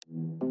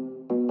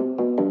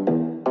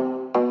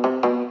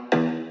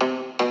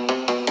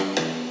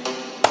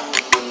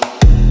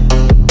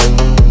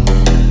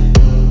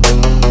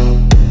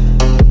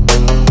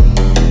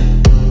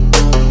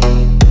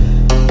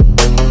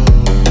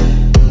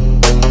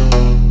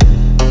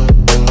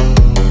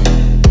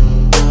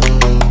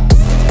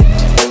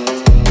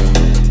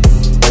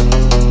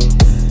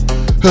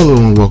Hello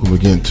and welcome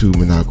again to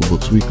Maniacal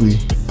Books Weekly.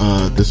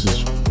 This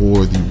is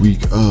for the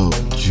week of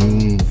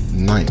June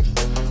 9th,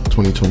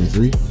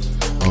 2023.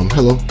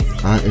 Hello,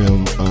 I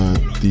am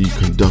the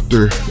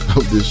conductor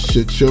of this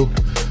shit show.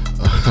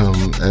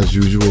 As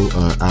usual,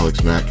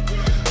 Alex Mack,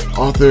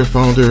 author,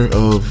 founder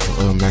of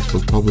Max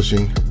Books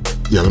Publishing.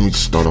 Yeah, let me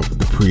start off with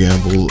the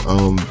preamble.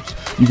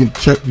 You can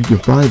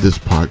find this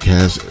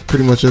podcast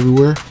pretty much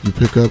everywhere. You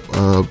pick up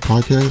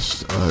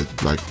podcasts,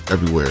 like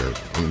everywhere.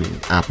 I mean,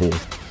 Apple,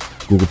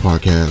 Google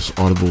Podcasts,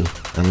 Audible,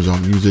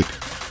 Amazon Music,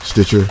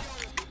 Stitcher,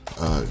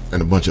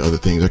 and a bunch of other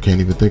things I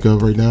can't even think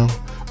of right now.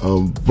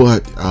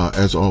 But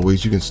as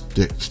always, you can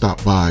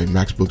stop by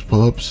Max Books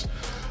Pubs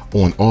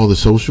on all the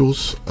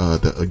socials.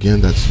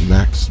 That's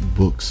Max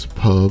Books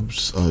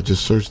Pubs.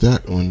 Just search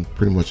that on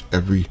pretty much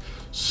every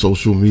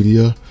social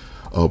media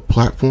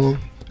platform,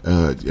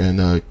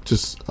 and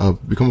just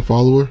become a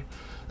follower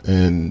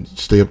and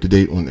stay up to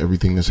date on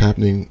everything that's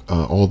happening.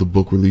 All the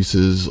book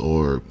releases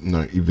or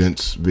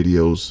events,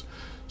 videos,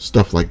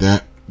 stuff like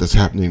that's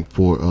happening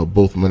for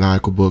both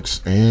Maniacal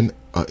Books and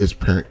its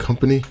parent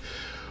company,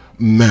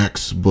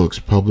 Max Books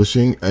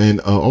Publishing. And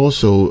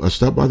also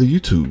stop by the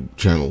YouTube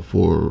channel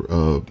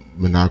for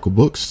Maniacal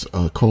Books,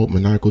 called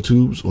Maniacal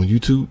Tubes on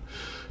YouTube.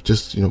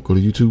 Just go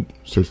to YouTube,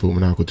 search for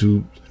Maniacal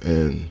Tubes,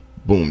 and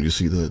boom, you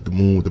see the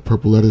moon with the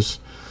purple letters.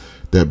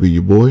 That be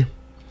your boy.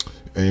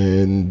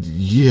 And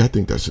yeah, I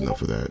think that's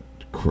enough of that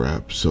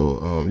crap.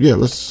 So yeah,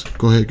 let's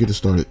go ahead and get it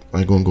started. I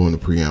ain't gonna go in the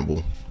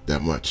preamble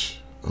that much.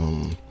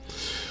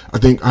 I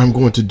think I'm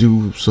going to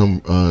do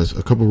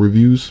a couple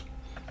reviews.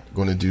 I'm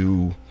going to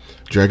do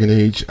Dragon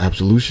Age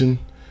Absolution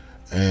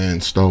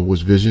and Star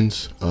Wars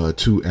Visions,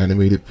 two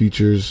animated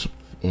features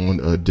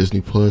on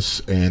Disney Plus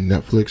and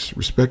Netflix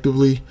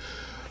respectively.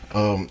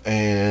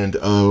 And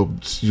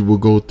you will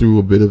go through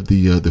a bit of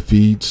the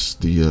feeds,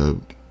 the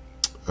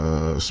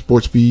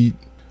sports feed,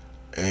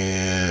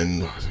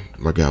 and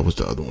my God, what's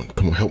the other one?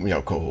 Come on, help me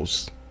out,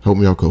 co-host.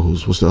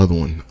 What's the other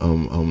one?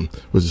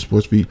 Was the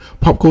sports feed?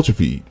 Pop culture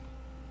feed.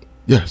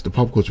 Yes, the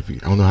pop culture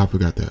feed. I don't know how I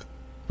forgot that,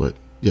 but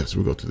yes,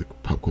 we'll go to the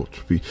pop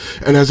culture feed.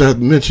 And as I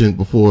mentioned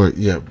before,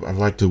 I'd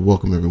like to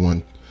welcome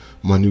everyone.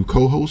 My new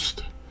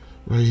co-host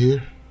right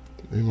here.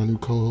 My new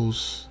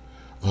co-host,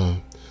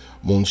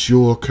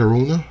 Monsieur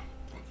Corona.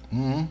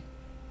 Mm-hmm.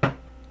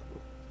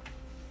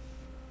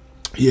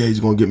 Yeah, he's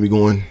gonna get me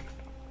going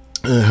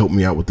and help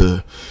me out with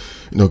the,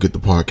 get the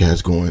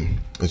podcast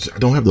going. I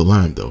don't have the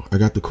lime though. I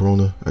got the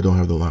Corona. I don't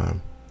have the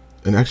lime,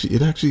 and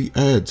it actually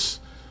adds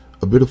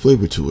a bit of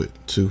flavor to it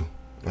too.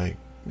 Like,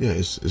 yeah,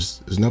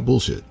 it's not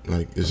bullshit.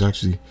 Like, it's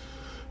actually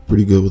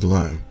pretty good with the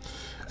lime,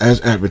 as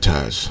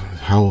advertised.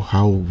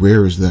 How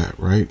rare is that,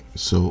 right?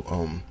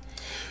 So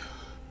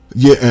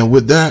yeah, and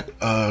with that,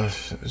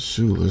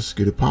 let's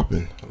get it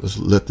popping. Let's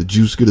let the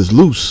juice get us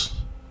loose.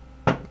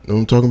 Know what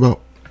I'm talking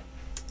about?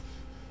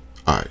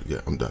 All right,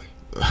 yeah, I'm done.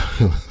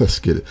 Let's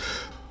get it.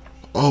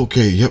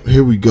 Okay, yep,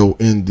 here we go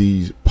in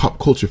the pop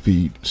culture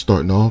feed,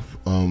 starting off.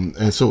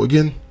 And so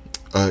again,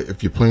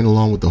 if you're playing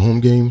along with the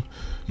home game,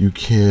 you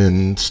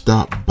can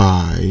stop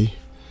by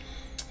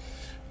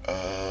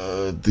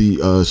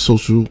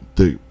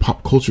the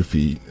pop culture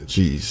feed.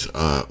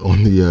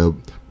 On the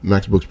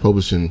Max Books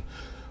Publishing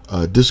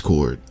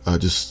Discord.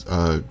 Just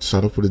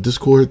sign up for the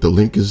Discord. The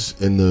link is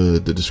in the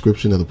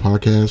description of the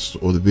podcast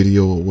or the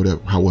video or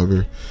whatever,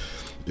 however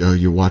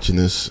you're watching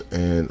this.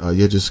 And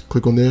just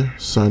click on there,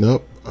 sign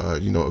up,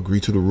 agree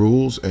to the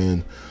rules,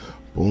 and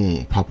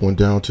boom, pop on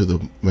down to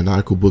the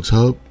Maniacal Books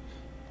Hub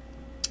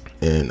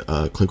and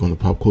click on the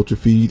pop culture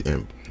feed,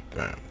 and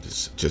bam,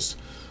 just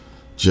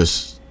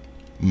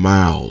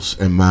miles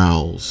and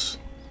miles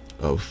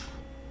of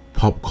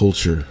pop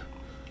culture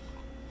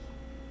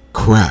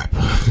crap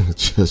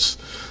just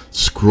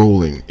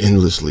scrolling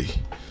endlessly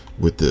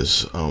with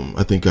this.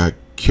 I think I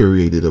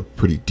curated a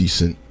pretty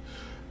decent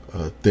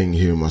thing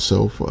here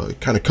myself. It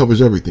kind of covers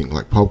everything,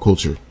 like pop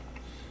culture,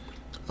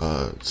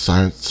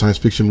 science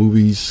fiction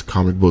movies,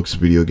 comic books,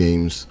 video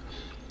games,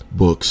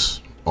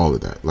 books, all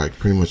of that. Like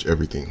pretty much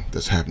everything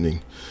that's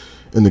happening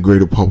in the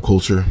greater pop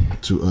culture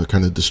to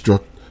kind of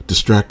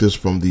distract us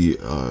from the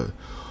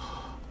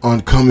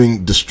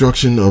oncoming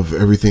destruction of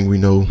everything we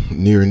know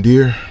near and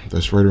dear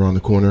that's right around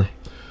the corner.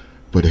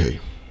 But hey,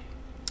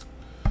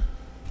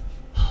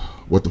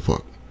 what the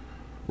fuck,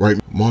 right,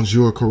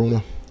 Monsieur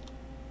Corona?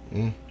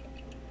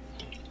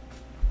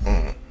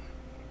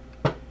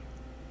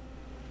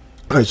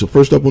 Alright, so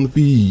first up on the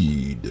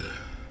feed,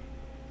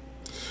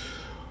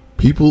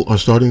 people are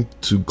starting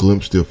to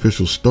glimpse the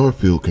official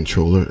Starfield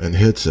controller and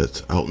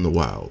headsets out in the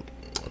wild.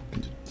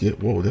 Yeah,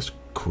 whoa, that's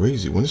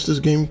crazy. When is this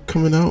game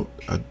coming out?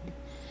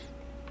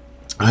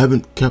 I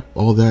haven't kept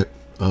all that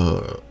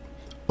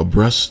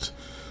abreast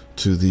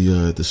to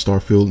the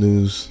Starfield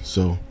news,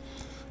 so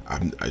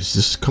is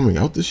this coming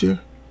out this year?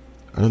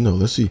 I don't know.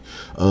 Let's see.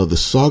 The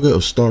saga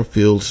of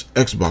Starfield's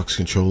Xbox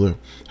controller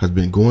has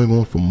been going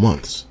on for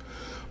months,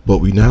 but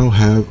we now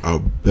have our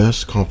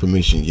best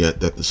confirmation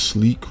yet that the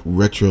sleek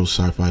retro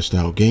sci-fi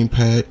style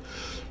gamepad,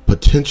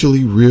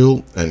 potentially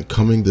real and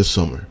coming this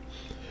summer.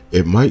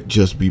 It might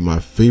just be my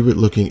favorite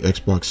looking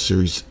Xbox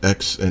Series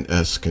X and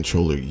S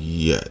controller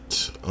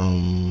yet.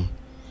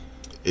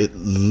 It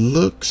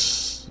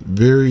looks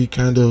very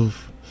kind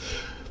of.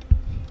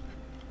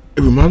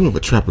 It reminds me of a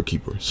Trapper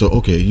Keeper. So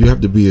okay, you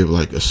have to be of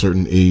like a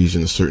certain age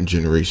and a certain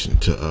generation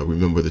to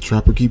remember the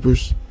Trapper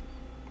Keepers.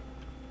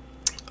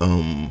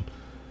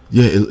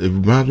 Yeah, it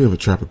reminds me of a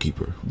Trapper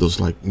Keeper. Those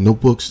like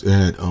notebooks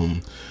that had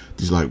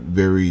these like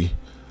very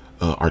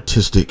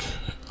artistic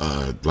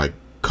like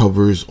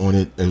covers on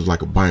it. It was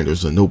like a binder. It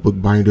was a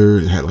notebook binder.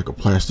 It had like a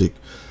plastic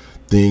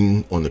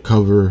thing on the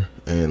cover,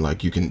 and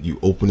like you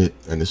open it,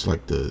 and it's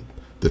like the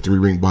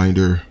 3-ring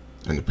binder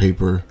and the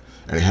paper,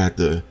 and it had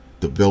the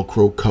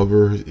Velcro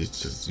cover.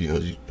 It's just,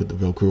 you put the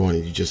Velcro on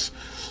and you just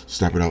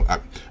snap it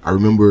out. I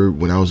remember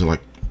when I was in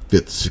like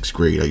 5th, 6th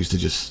grade, I used to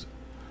just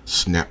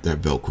snap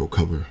that Velcro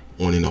cover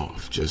on and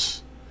off.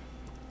 Just,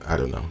 I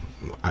don't know.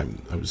 I'm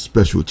a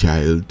special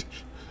child.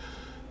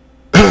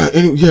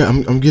 Anyway, yeah,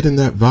 I'm getting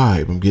that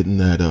vibe. I'm getting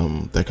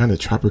that kind of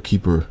Trapper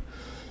Keeper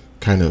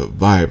kind of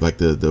vibe, like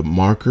the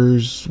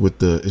markers with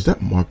the, is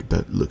that mark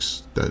that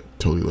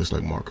totally looks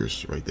like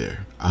markers right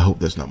there. I hope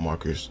that's not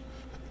markers.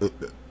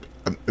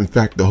 In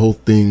fact, the whole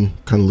thing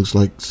kind of looks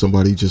like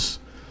somebody just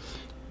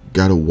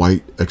got a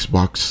white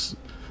Xbox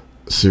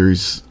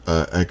Series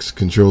X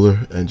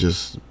controller and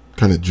just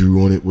kind of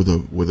drew on it with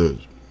a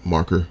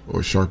marker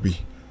or Sharpie.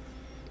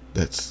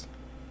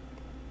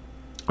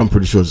 I'm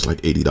pretty sure it's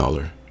like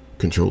 $80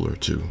 controller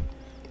too.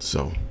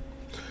 So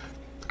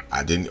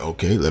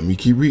let me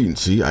keep reading.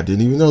 See, I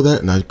didn't even know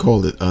that, and I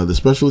called it. The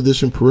special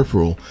edition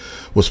peripheral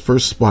was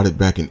first spotted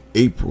back in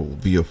April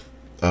via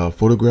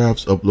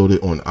photographs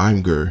uploaded on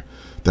Imgur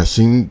that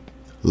seemed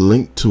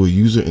linked to a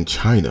user in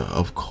China.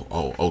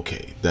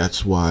 Okay,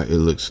 that's why it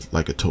looks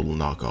like a total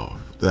knockoff.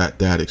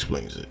 That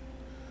explains it.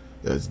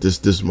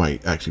 This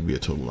might actually be a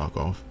total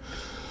knockoff.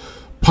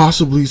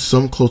 Possibly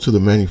some close to the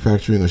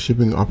manufacturing or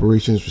shipping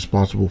operations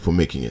responsible for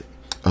making it.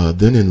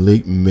 Then in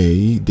late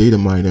May, data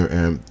miner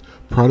and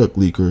product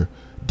leaker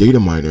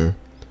Dataminer,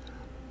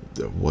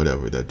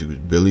 whatever that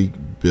dude, Bill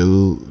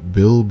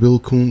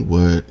Kuhn,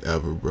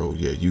 whatever, bro.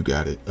 Yeah, you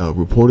got it.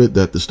 Reported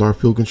that the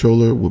Starfield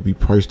controller will be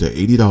priced at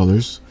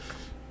 $80.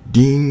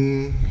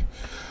 Ding.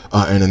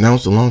 And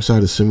announced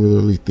alongside a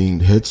similarly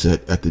themed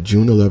headset at the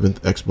June 11th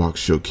Xbox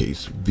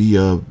showcase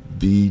via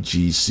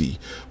VGC.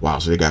 Wow,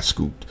 so they got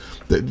scooped.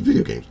 The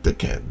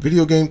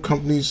video game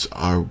companies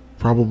are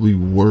probably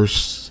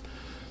worse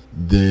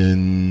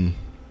than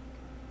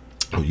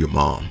your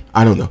mom.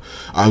 I don't know.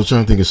 I was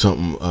trying to think of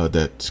something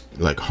that's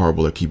like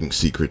horrible at keeping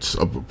secrets.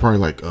 Probably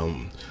like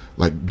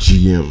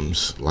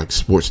GMs, like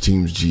sports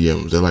teams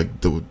GMs. They're like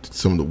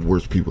some of the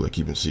worst people at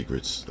keeping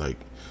secrets. Like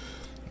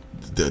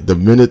the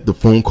minute the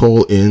phone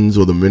call ends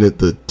or the minute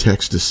the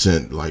text is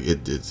sent, like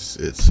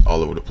it's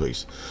all over the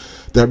place.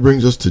 That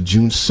brings us to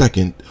June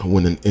 2nd,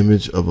 when an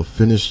image of a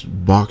finished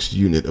boxed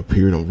unit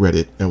appeared on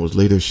Reddit and was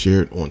later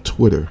shared on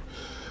Twitter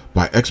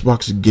by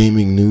Xbox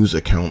gaming news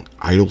account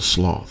Idle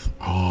Sloth.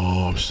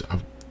 Oh,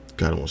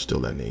 God, I want to steal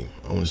that name.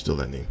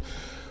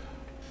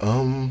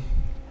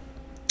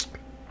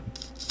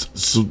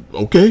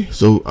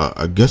 So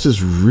I guess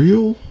it's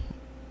real.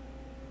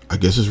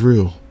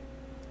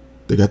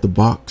 They got the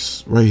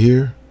box right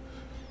here,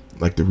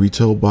 like the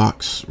retail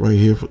box right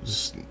here.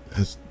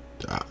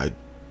 I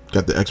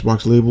got the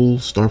Xbox label,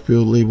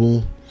 Starfield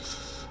label.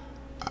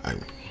 I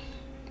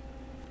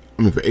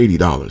mean, for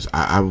 $80,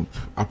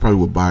 I probably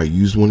would buy a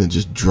used one and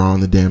just draw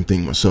on the damn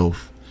thing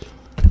myself.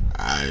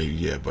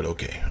 But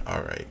okay,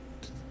 all right,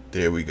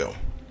 there we go.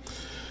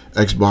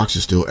 Xbox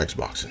is still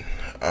Xboxing.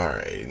 All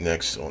right,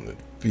 next on the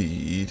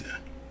feed,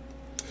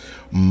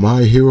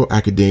 My Hero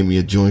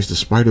Academia joins the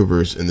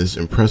Spider-Verse in this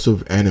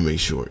impressive anime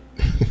short.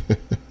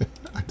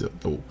 I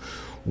don't know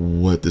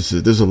what this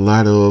is. There's a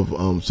lot of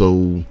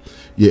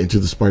Into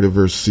the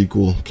Spider-Verse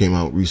sequel came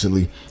out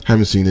recently.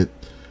 Haven't seen it.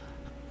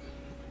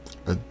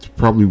 I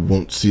probably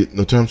won't see it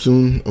no time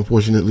soon,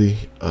 unfortunately.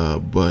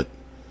 But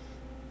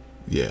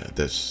yeah,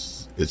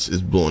 it's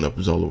blowing up.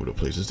 It's all over the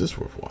place. Is this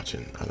worth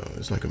watching? I don't know.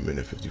 It's like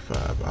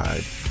 1:55.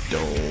 I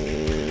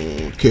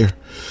don't care.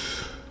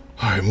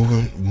 All right,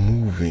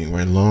 moving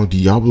right along.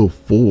 Diablo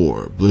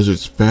 4,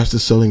 Blizzard's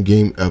fastest selling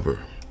game ever.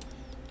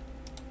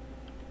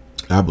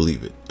 I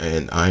believe it,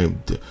 and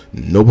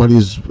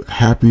nobody's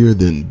happier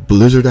than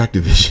Blizzard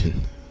Activision.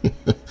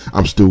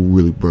 I'm still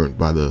really burnt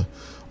by the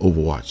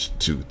Overwatch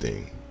 2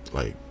 thing.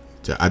 Like,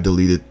 I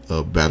deleted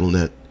a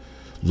Battle.net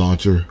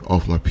launcher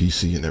off my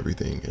PC and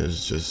everything.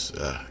 It's just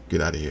get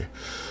out of here.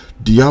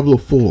 Diablo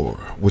 4,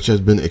 which has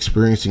been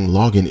experiencing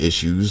login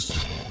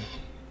issues,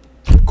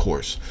 of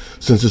course,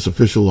 since its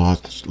official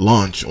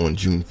launch on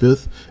June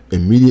 5th,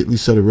 immediately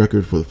set a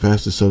record for the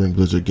fastest selling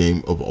Blizzard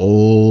game of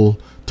all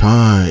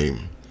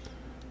time.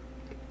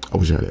 I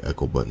wish I had an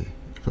echo button.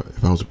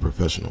 If I was a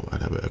professional,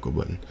 I'd have an echo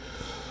button.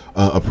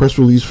 A press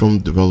release from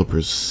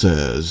developers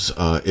says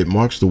it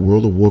marks the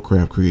World of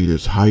Warcraft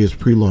creators' highest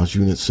pre-launch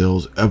unit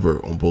sales ever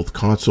on both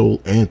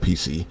console and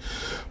PC,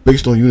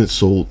 based on units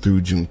sold through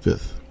June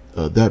 5th.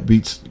 That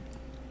beats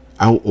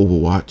out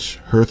Overwatch,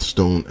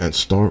 Hearthstone, and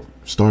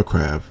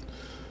StarCraft,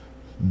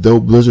 though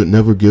Blizzard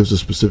never gives a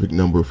specific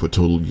number for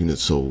total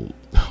units sold.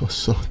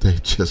 So they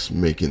just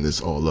making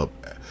this all up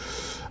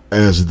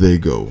as they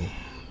go.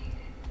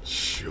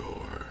 Sure.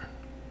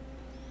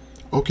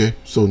 Okay,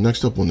 so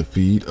next up on the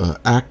feed,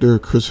 actor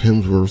Chris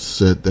Hemsworth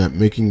said that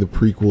making the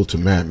prequel to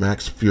Mad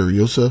Max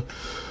Furiosa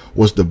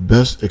was the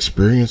best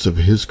experience of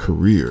his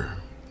career.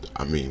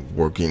 I mean,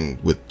 working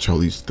with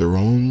Charlize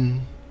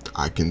Theron,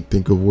 I can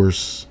think of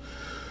worse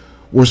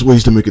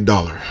ways to make a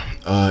dollar.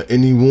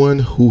 Anyone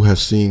who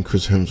has seen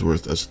Chris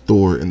Hemsworth as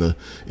Thor in the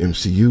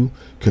MCU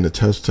can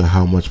attest to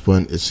how much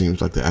fun it seems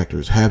like the actor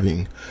is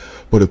having.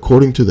 But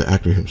according to the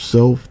actor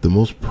himself, the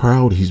most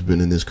proud he's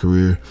been in his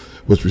career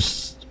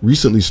was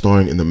recently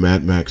starring in the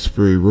Mad Max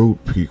Fury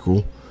Road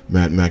prequel,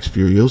 Mad Max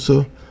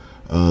Furiosa.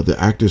 The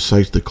actor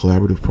cites the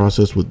collaborative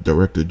process with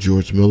director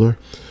George Miller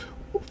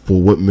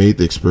for what made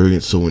the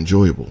experience so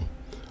enjoyable,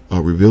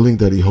 revealing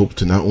that he hopes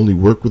to not only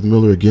work with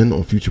Miller again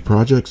on future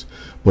projects,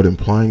 but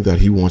implying that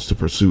he wants to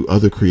pursue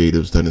other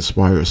creatives that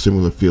inspire a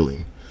similar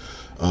feeling.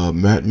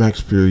 Mad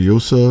Max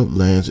Furiosa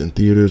lands in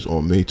theaters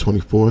on May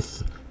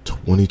 24th,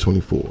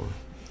 2024.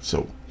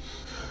 So,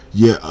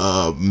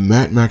 yeah,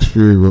 Mad Max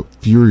Fury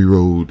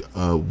Road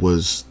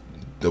was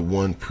the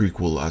one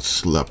prequel I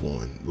slept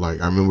on. Like,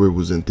 I remember it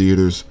was in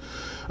theaters.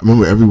 I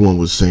remember everyone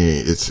was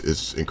saying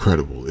it's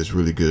incredible, it's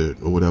really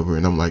good, or whatever.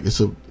 And I'm like, it's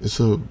a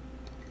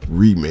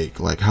remake.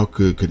 Like, how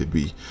good could it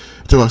be?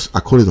 Until I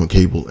caught it on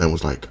cable and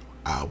was like,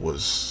 I'm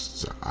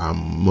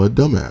a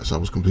dumbass. I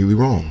was completely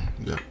wrong.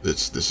 Yeah,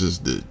 this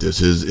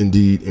is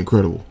indeed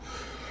incredible.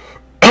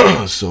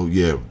 So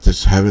yeah,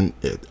 just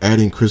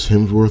adding Chris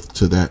Hemsworth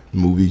to that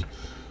movie.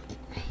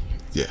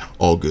 Yeah,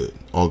 all good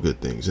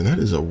things. And that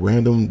is a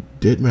random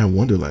Dead Man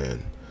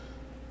Wonderland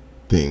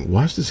thing.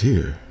 Watch this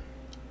here.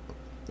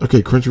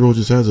 Okay, Crunchyroll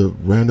just has a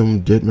random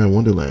Dead Man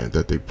Wonderland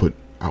that they put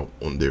out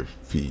on their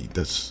feed.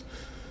 That's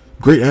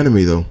great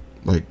anime though.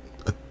 Like,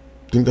 I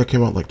think that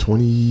came out like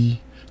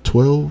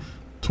 2012,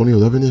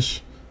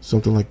 2011-ish,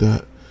 something like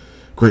that.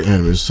 Great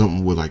anime. It's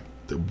something with like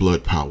the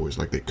blood powers.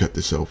 Like, they cut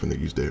themselves and they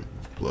use their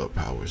blood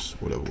powers.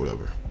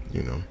 Whatever,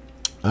 you know.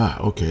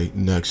 Okay.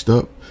 Next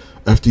up,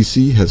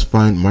 FTC has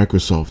fined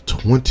Microsoft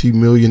 $20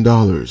 million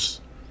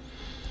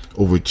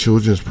over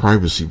children's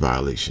privacy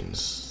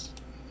violations.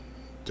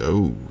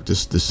 Oh,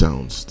 this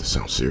sounds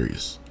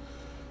serious.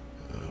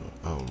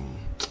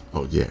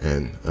 Oh yeah,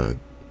 and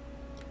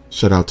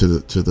shout out to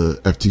the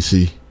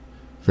FTC,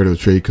 Federal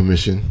Trade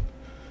Commission.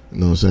 You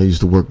know what I'm saying? I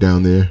used to work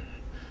down there.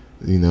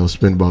 You know,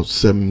 spent about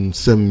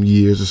seven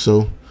years or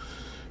so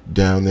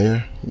down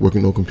there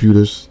working on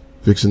computers,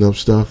 fixing up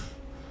stuff.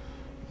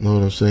 You know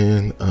what I'm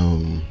saying?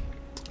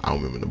 I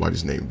don't remember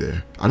nobody's name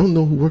there. I don't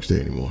know who works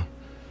there anymore.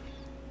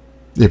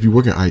 If you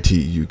work in IT,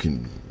 you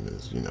can,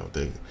 you know,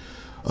 they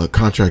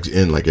contracts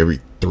end like every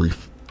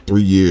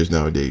three years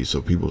nowadays,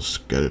 so people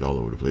scattered all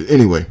over the place.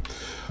 Anyway,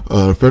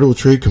 the Federal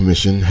Trade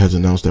Commission has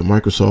announced that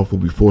Microsoft will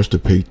be forced to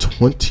pay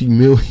 $20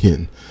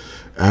 million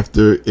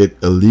after it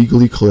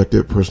illegally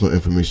collected personal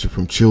information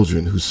from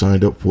children who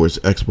signed up for its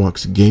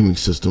Xbox gaming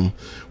system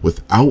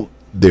without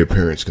their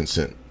parents'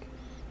 consent.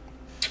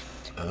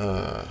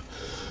 The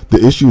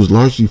issue was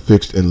largely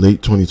fixed in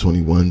late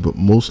 2021, but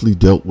mostly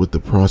dealt with the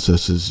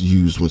processes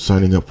used when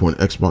signing up for an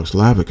Xbox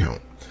Live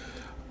account.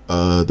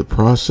 The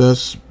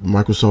process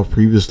Microsoft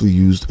previously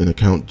used in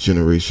account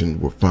generation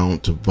were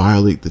found to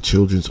violate the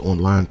Children's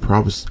Online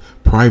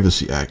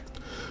Privacy Act,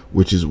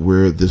 which is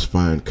where this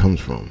fine comes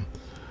from.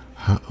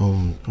 What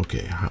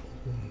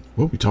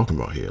are we talking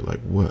about here? Like,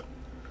 what?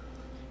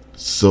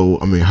 So,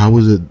 I mean, how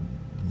is it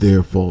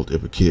their fault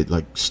if a kid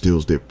like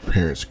steals their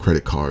parents'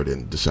 credit card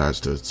and decides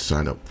to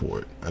sign up for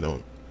it? I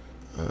don't.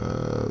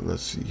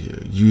 Let's see here.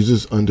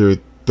 Users under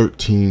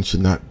 13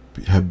 should not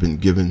have been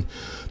given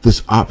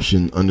this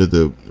option under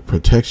the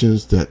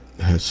protections that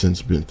has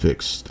since been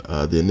fixed.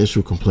 The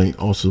initial complaint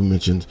also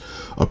mentioned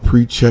a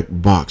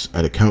pre-checked box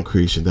at account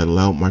creation that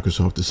allowed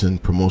Microsoft to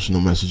send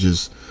promotional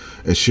messages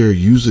and share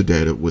user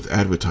data with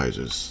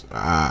advertisers.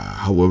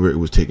 However, it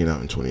was taken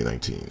out in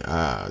 2019.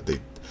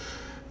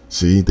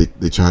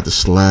 They tried to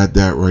slide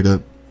that right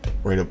up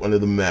under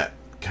the mat,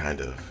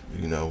 kind of,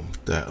 you know,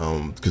 that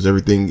because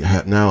everything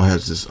now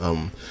has this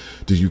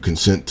do you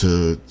consent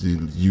to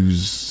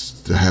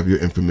have your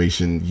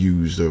information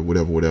used or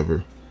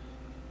whatever.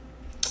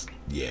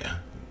 Yeah,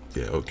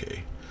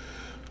 okay.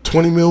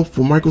 20 mil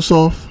for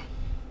Microsoft.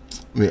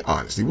 I mean,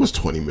 honestly, what's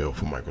 20 mil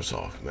for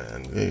Microsoft,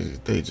 man?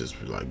 They just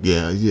be like,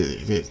 yeah,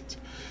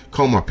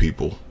 call my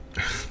people.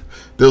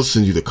 They'll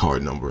send you the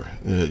card number.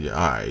 Yeah,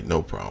 all right,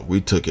 no problem.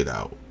 We took it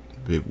out.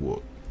 Big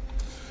whoop.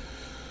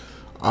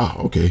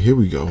 Okay, here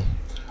we go.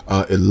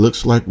 It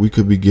looks like we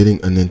could be getting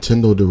a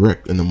Nintendo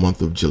Direct in the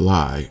month of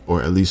July,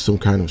 or at least some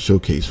kind of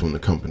showcase from the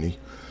company.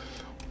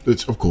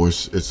 It's, of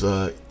course, it's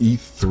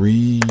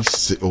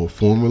E3 or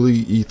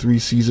formerly E3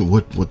 season.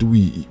 What do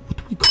we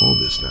call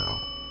this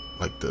now?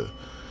 Like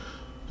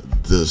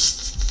the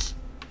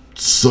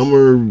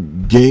summer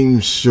game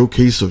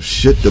showcase of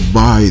shit to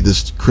buy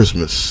this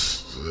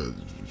Christmas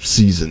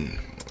season.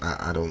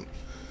 I don't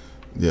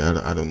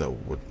know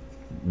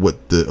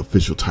what the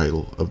official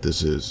title of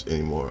this is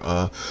anymore.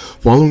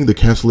 Following the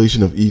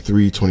cancellation of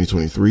E3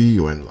 2023,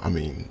 and I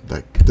mean,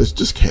 like, let's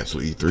just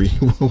cancel E3.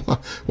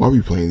 Why are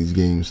we playing these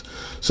games?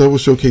 Several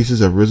showcases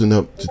have risen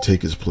up to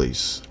take its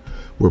place,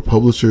 where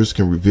publishers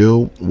can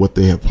reveal what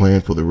they have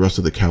planned for the rest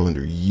of the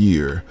calendar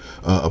year.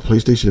 A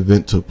PlayStation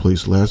event took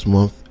place last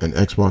month, and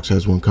Xbox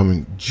has one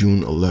coming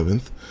June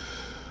 11th.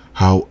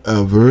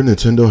 However,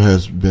 Nintendo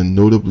has been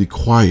notably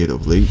quiet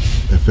of late,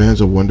 and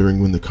fans are wondering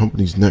when the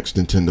company's next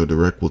Nintendo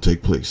Direct will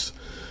take place.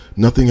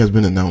 Nothing has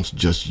been announced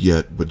just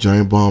yet, but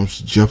Giant Bomb's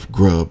Jeff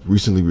Grubb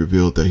recently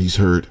revealed that he's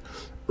heard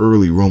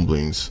early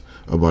rumblings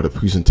about a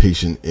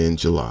presentation in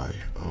July.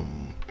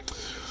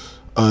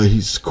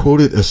 He's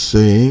quoted as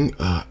saying,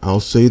 "I'll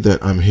say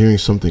that I'm hearing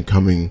something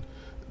coming.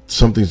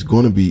 Something's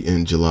going to be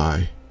in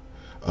July.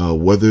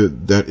 Whether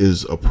that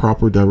is a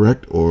proper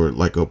direct or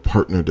like a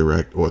partner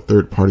direct or a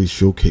third-party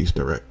showcase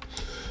direct.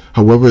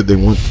 However they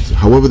want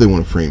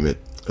to frame it,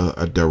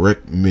 a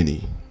direct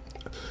mini.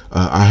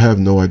 I have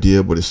no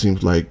idea, but it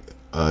seems like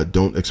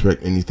don't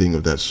expect anything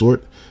of that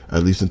sort,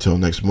 at least until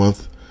next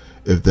month,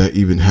 if that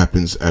even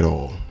happens at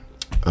all.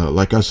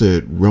 Like I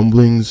said,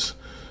 rumblings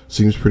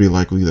seems pretty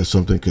likely that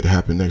something could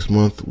happen next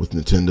month with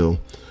Nintendo,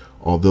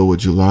 although a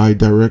July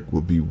direct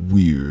would be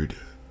weird."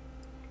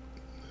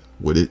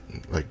 Would it?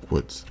 Like,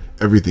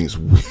 everything's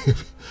weird.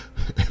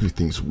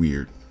 Everything's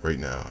weird right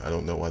now. I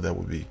don't know why that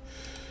would be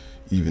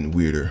even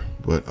weirder.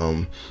 But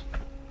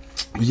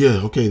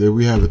yeah, okay, there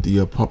we have it.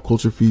 The pop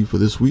culture feed for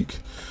this week.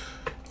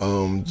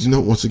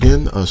 Once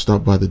again,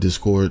 stop by the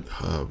Discord,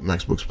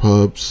 MaxBooks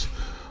Pubs,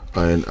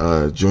 and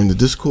join the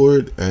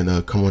Discord,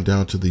 and come on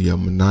down to the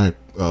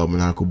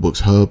Maniacal Books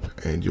Hub,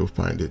 and you'll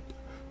find it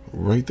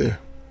right there.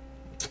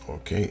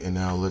 Okay, and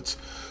now let's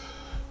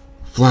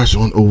flash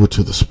on over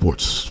to the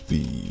sports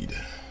feed.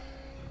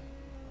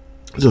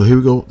 So here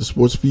we go, the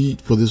sports feed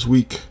for this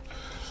week.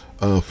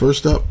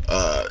 First up,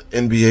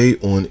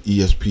 NBA on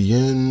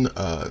ESPN.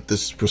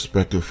 This is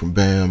perspective from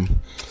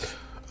Bam.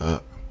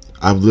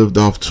 I've lived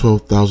off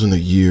 $12,000 a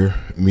year.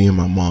 Me and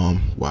my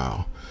mom.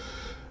 Wow,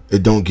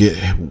 it don't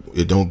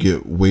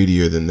get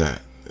weightier than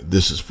that.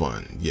 This is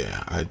fun.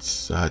 Yeah, I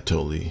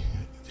totally.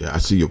 Yeah, I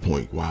see your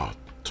point. Wow,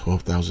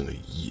 $12,000 a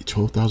year.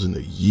 $12,000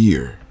 a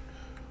year.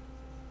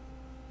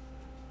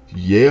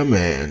 Yeah,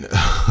 man.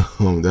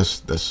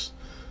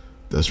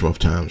 That's rough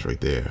times right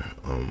there.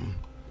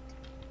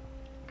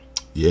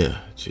 Yeah,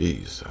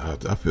 jeez,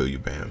 I feel you,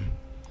 Bam.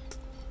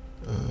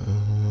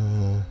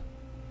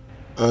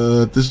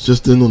 This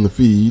just in on the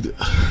feed.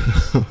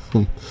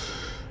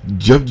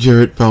 Jeff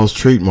Jarrett files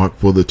trademark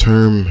for the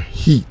term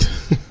heat.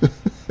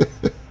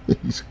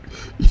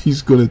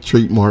 he's gonna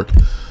trademark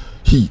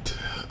heat.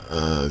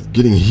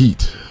 Getting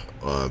heat.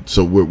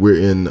 So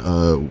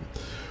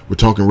we're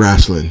talking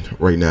wrestling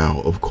right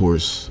now, of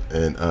course,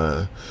 and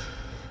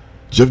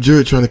Jeff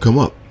Jarrett trying to come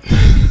up.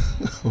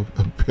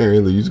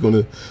 Apparently, he's going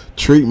to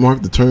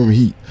trademark the term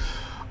heat.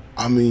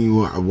 I mean,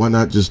 why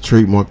not just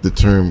trademark the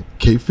term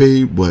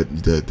kayfabe? But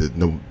the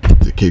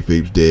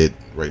kayfabe's dead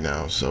right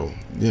now, so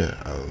yeah.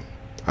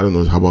 I don't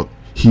know. How about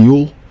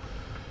heel?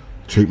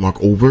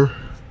 Trademark over.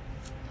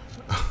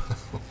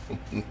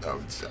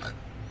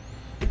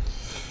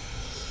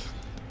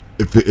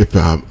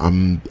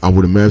 I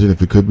would imagine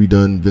if it could be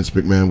done, Vince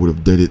McMahon would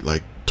have did it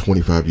like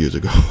 25 years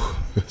ago.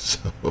 So,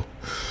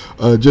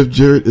 Jeff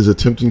Jarrett is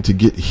attempting to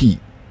get heat,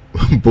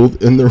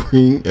 both in the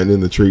ring and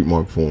in the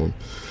trademark form.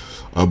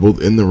 Both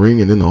in the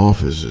ring and in the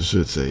office, I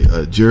should say.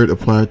 Jarrett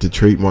applied to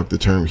trademark the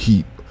term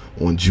heat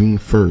on June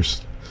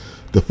 1st.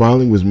 The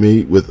filing was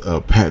made with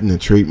patent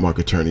and trademark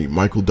attorney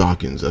Michael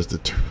Dawkins as the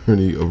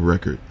attorney of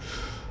record.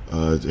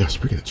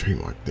 Speaking of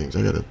trademark things,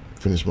 I gotta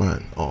finish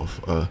mine off.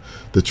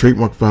 The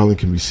trademark filing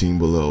can be seen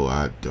below.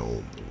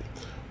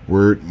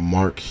 Word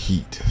mark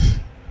heat.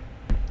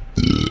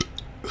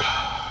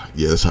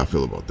 Yeah, that's how I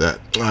feel about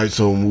that. All right,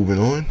 so moving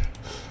on.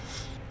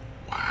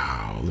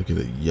 Wow, look at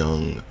a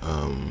young.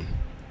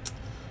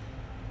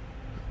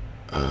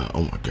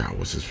 Oh my God,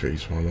 what's his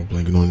face? Why am I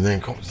blanking on the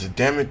name?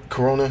 Damn it,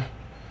 Corona.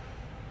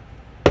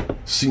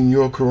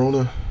 Senor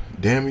Corona.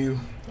 Damn you.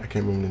 I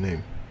can't remember the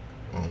name.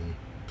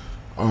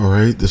 All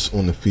right, this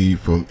on the feed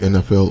from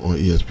NFL on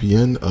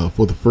ESPN.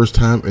 For the first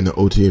time in the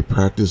OTA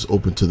practice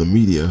open to the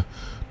media,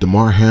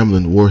 Damar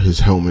Hamlin wore his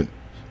helmet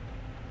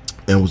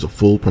and was a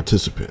full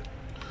participant.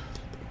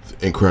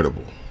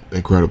 Incredible.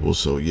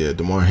 So yeah,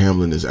 Damar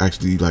Hamlin is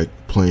actually like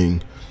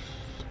playing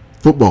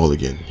football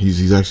again.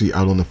 He's actually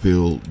out on the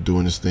field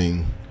doing his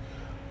thing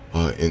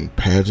in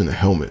pads and a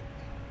helmet.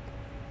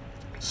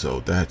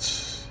 So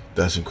that's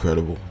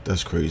incredible.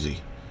 That's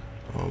crazy.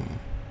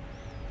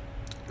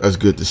 That's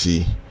good to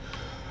see.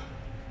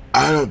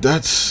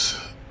 That's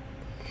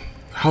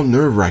how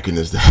nerve-wracking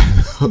is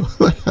that?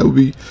 Like that'd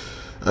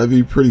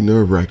be pretty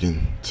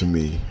nerve-wracking to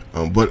me.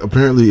 But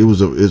apparently it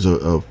was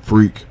a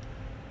freak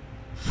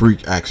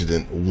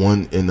accident,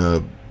 1 in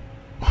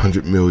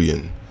 100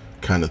 million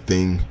kind of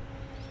thing.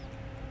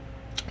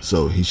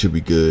 So he should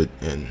be good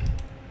and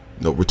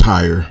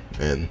retire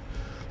and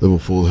live a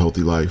full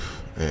healthy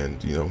life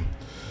and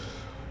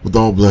with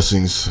all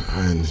blessings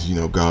and,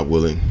 God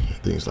willing,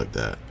 things like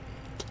that.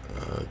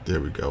 There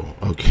we go.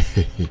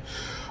 Okay.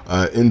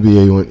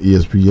 NBA on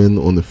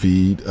ESPN on the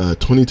feed.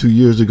 22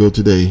 years ago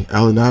today,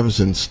 Allen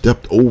Iverson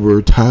stepped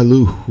over Ty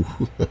Lue.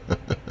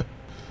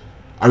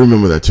 I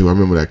remember that too. I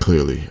remember that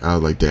clearly. I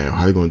was like, damn,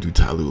 how are they going to do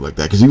Ty Lue like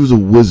that? Because he was a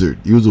wizard.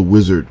 He was a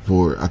wizard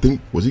for, I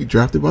think, was he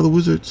drafted by the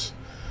Wizards?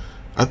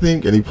 I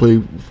think, and he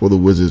played for the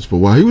Wizards for a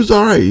while. He was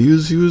all right. He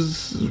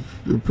was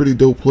a pretty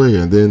dope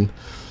player. And then,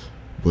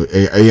 but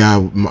AI,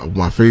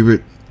 my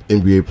favorite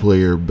NBA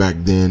player back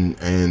then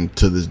and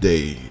to this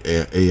day,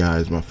 AI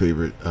is my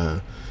favorite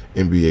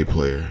NBA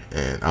player.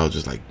 And I was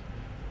just like,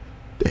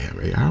 damn,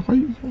 AI, why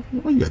you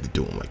got to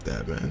do him like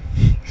that, man?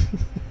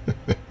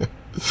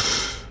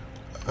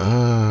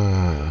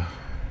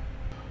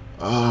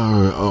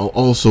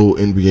 Also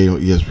NBA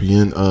on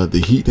ESPN, the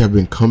Heat have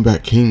been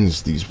comeback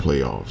kings these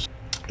playoffs.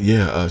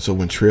 Yeah, so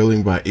when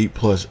trailing by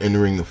 8+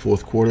 entering the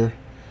fourth quarter,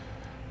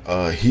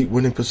 Heat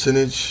winning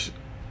percentage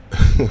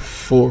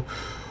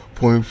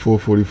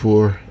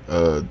 4.444,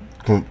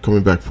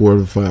 coming back 4 out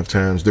of 5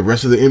 times. The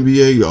rest of the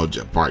NBA,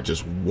 probably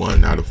just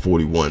 1 out of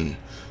 41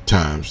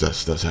 times.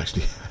 That's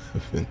actually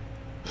happened.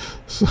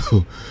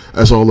 So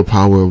that's all the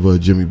power of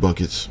Jimmy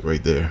Buckets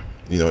right there.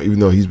 Even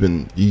though he's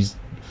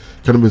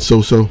kind of been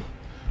so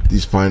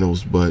these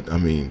finals, but I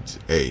mean,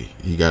 hey,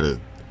 he got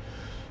him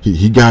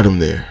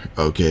there.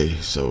 Okay,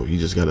 so he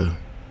just gotta,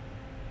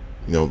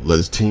 let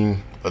his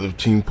other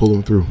team pull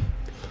him through.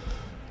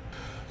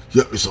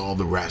 Yep, it's all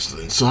the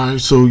wrestling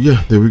side. So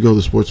yeah, there we go,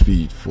 the sports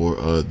feed for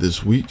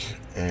this week.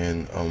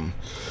 And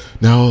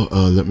now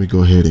let me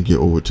go ahead and get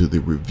over to the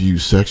review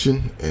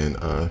section, and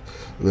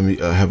let me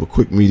have a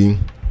quick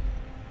meeting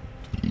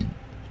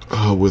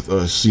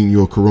with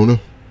Senor Corona,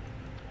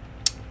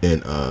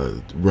 and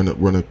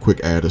run a quick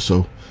ad or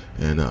so,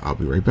 and I'll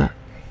be right back.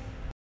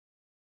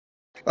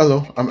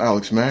 Hello, I'm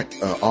Alex Mack,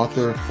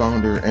 author,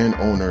 founder, and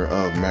owner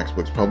of Max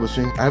Books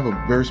Publishing. I have a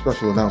very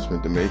special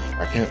announcement to make.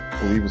 I can't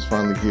believe it's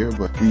finally here,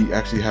 but we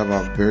actually have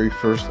our very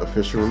first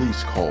official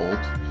release called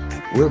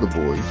We're the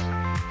Boys.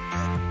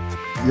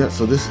 Yeah,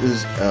 so this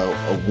is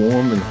a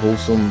warm and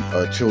wholesome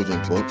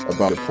children's book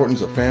about the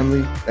importance of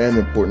family and the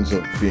importance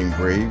of being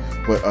brave.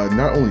 But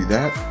not only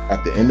that,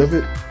 at the end of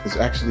it, it's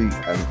actually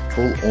a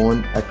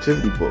full-on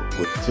activity book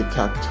with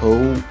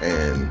tic-tac-toe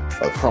and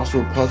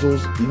crossword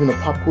puzzles, even a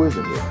pop quiz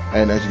in there.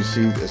 And as you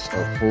see, it's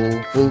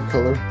a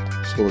full-color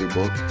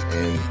storybook,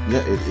 and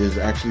yeah, it is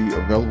actually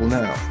available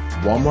now.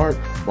 Walmart,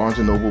 Barnes &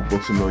 Noble,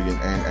 Books A Million,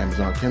 and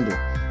Amazon Kindle.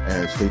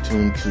 And stay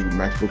tuned to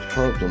Max Books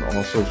Pubs on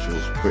all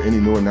socials for any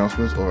new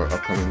announcements or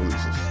upcoming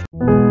releases.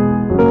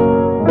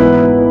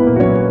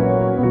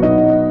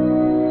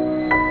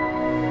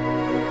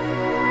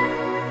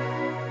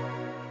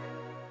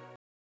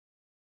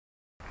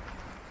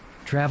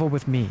 Travel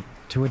with me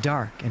to a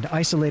dark and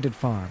isolated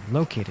farm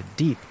located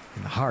deep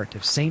in the heart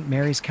of St.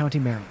 Mary's County,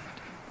 Maryland,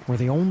 where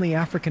the only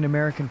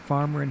African-American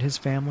farmer and his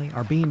family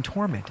are being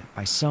tormented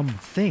by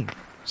something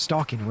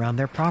stalking around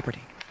their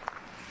property.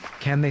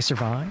 Can they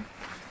survive?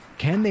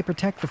 Can they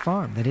protect the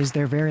farm that is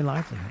their very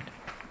livelihood?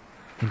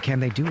 And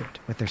can they do it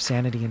with their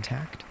sanity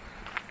intact?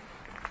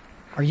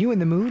 Are you in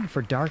the mood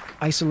for dark,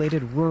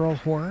 isolated rural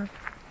horror?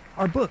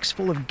 Are books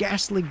full of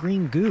ghastly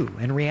green goo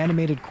and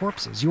reanimated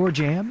corpses your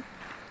jam?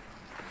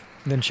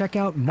 Then check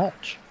out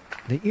Mulch,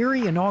 the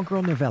eerie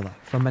inaugural novella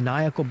from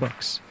Maniacal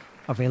Books,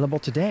 available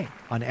today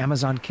on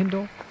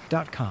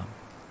AmazonKindle.com.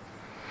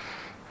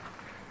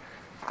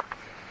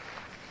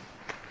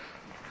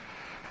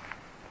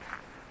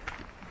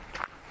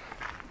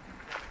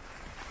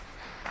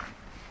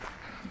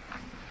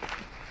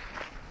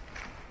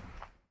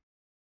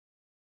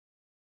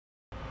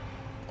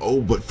 Oh,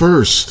 but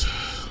first,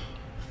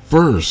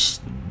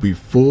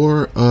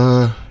 before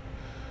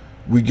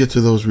we get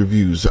to those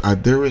reviews,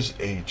 there is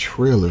a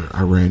trailer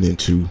I ran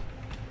into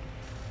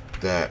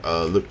that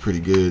looked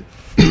pretty good.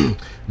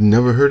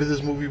 Never heard of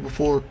this movie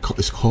before.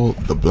 It's called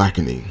The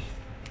Blackening.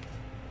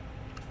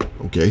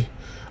 Okay,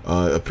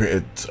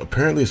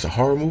 apparently it's a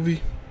horror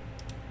movie.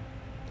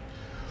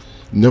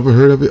 Never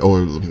heard of it,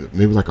 or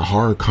maybe like a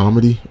horror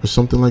comedy or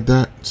something like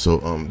that. So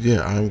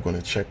yeah, I'm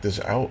gonna check this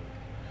out.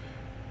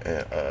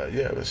 And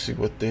yeah, let's see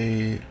what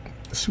this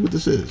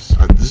is.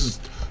 This is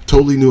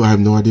totally new. I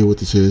have no idea what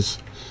this is.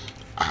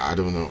 I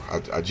don't know.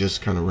 I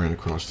just kind of ran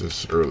across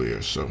this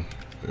earlier. So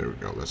there we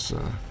go. Let's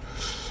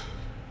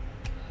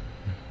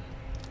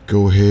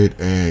go ahead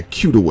and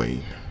cue the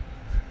Wayne.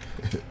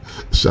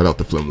 Shout out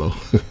to Flimlo.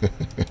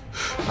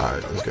 All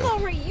right, let's go.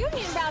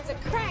 Reunion about to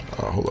crack.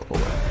 Hold up.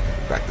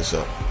 Back this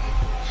up.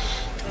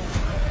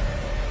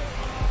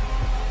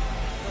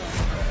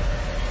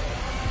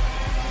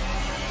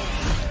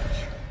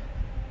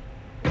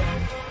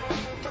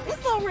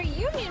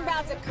 Reunion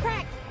about to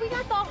crack. We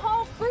got the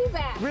whole crew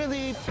back.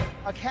 Really?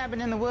 A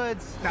cabin in the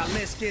woods? Now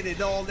let's get it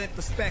all in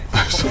perspective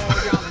for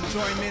all y'all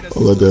enjoyment.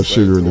 I'll let that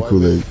sugar in the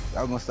Kool-Aid.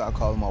 I'm gonna start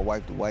calling my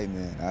wife the white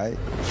man, alright?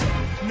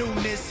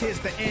 Newness, here's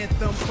the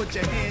anthem. Put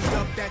your hands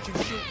up that you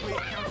shoot with.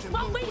 Count your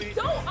But we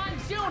don't on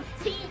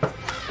Juneteenth.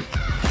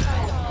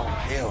 Oh,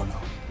 hell no.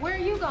 Where are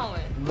you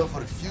going? Look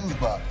for the fuse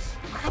box.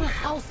 What kind of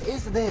house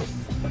is this?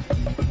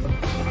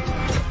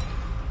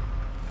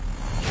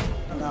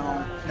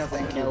 No,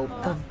 thank you.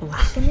 The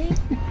blackening?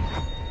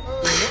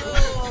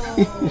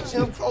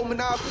 Jim Crow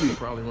Monopoly.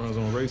 Probably runs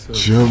on racism.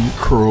 Jim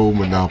Crow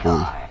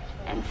Monopoly.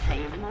 And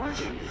save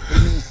Morgan. What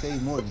do you mean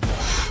save Morgan?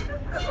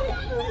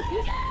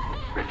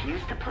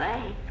 Refused to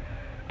play,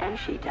 and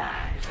she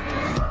dies.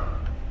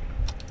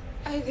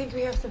 I think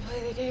we have to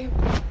play the game.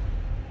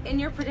 In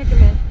your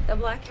predicament, the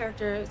black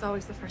character is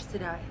always the first to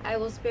die. I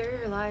will spare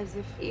your lives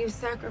if you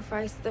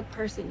sacrifice the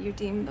person you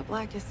deem the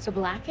blackest. The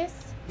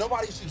blackest?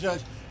 Nobody should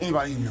judge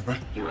anybody in here, bro.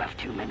 You have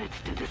 2 minutes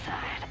to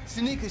decide.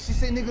 Shanika, she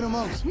say nigga the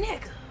most.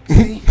 Nigga.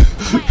 See?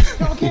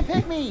 Y'all can't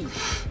pick me.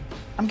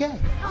 I'm gay.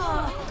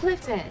 Oh,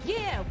 Clifton.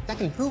 Yeah, I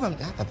can prove I'm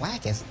not the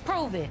blackest.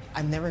 prove it.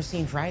 I've never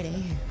seen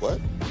Friday. What?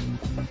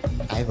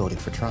 I voted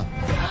for Trump.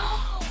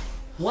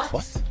 What?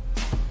 What?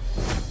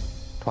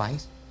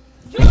 Twice.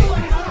 Big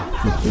money,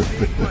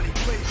 playboy,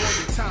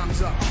 your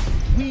time's up.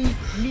 We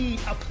need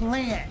a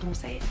plan. Don't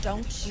say it.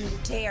 Don't you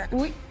dare.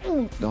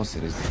 Don't say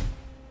this.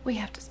 We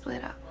have to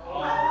split up.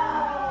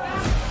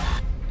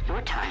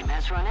 Your time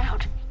has run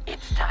out.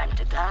 It's time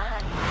to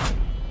die.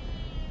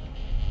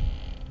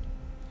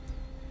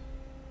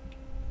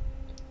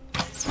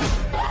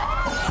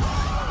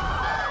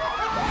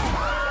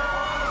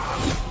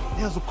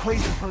 There's a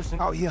crazy person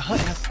out here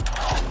hunting us.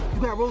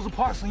 You got Rosa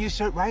Parks on your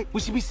shirt, right?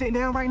 Would she be sitting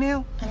down right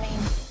now? I mean,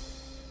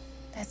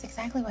 that's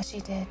exactly what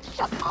she did.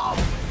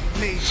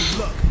 Made you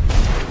look.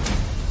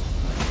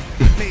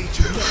 Made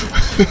you look.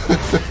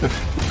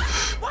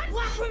 What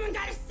black women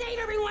gotta save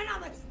everyone all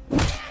the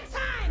damn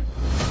time?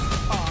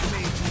 Oh,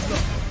 made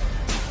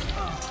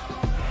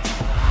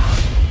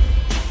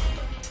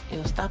you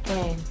look. Yo, stop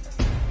playing.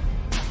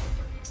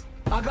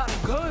 I got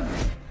a gun.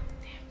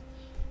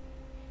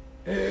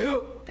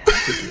 Hell.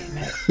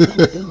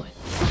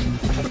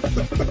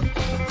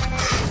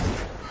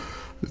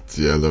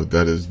 Yeah, look,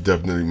 that is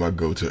definitely my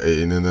go-to.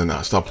 Hey,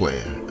 no, stop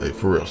playing. Hey,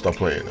 for real, stop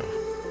playing though.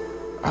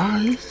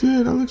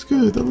 Yeah, that looks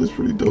good. That looks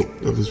pretty dope.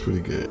 That looks pretty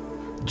good.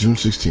 June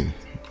 16th.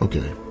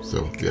 Okay,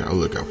 so yeah, I'll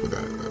look out for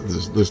that.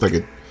 This looks like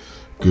a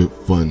good,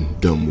 fun,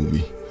 dumb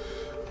movie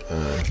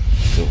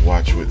to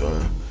watch with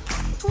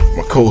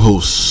my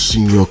co-host,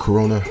 Senor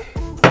Corona.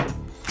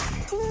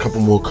 A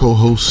couple more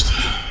co-hosts.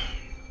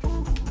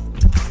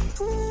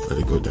 Let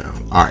it go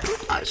down. All right.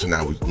 So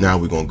now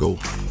we're gonna go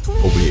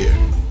over here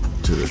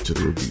to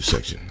the review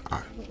section.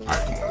 All right.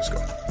 Come on, let's go.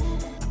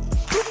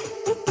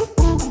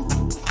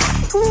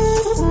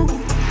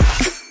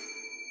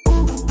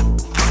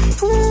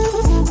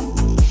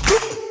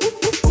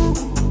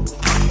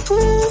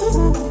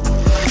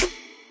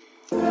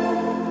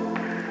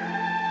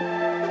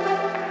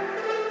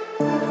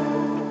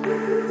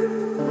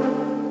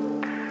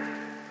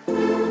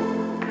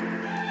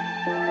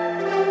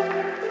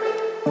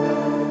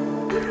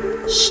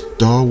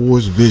 Star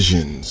Wars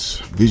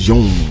Visions is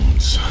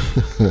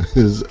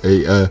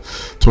a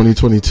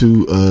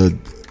 2022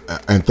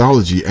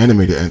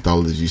 animated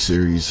anthology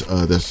series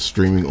that's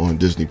streaming on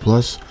Disney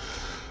Plus.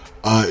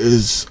 It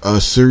is a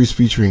series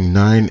featuring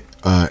 9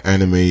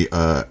 anime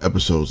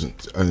episodes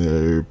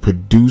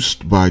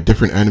produced by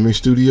different anime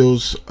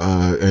studios,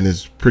 and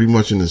is pretty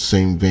much in the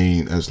same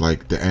vein as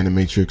like the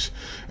Animatrix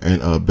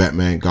and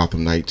Batman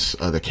Gotham Knights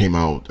that came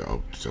out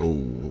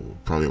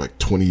probably like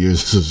 20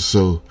 years or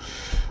so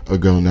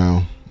ago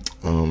now.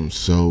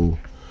 So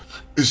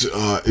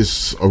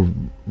it's a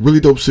really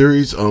dope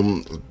series. A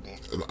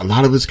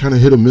lot of it's kind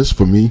of hit or miss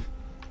for me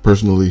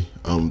personally.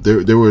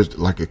 There were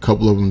like a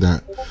couple of them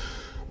that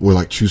were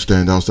like true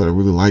standouts that I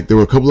really liked. There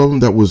were a couple of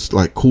them that was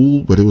like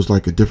cool, but it was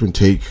like a different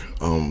take.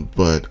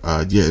 But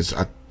I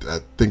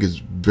think it's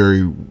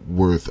very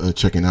worth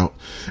checking out.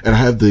 And I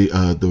have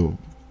the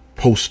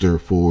poster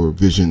for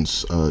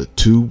Visions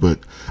 2, but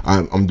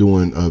I'm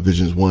doing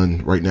Visions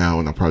 1 right now,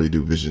 and I'll probably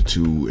do Vision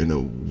 2 in a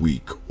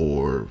week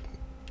or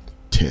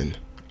 10.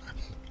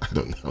 I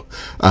don't know.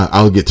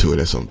 I'll get to it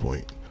at some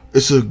point.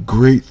 It's a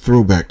great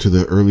throwback to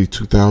the early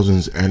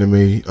 2000s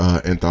anime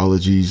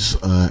anthologies.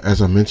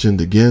 As I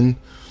mentioned again,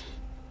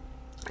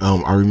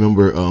 I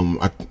remember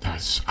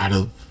out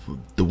of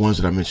the ones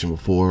that I mentioned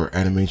before,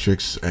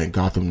 Animatrix and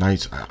Gotham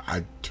Knights,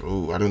 I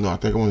don't know. I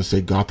think I want to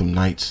say Gotham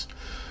Knights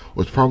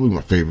was probably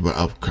my favorite, but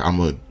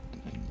I'm a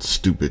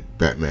stupid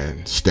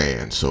Batman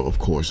stan, so of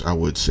course I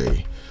would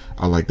say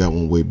I like that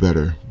one way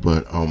better.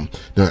 But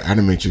the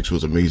Animatrix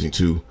was amazing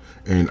too,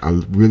 and I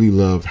really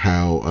love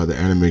how the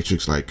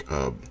Animatrix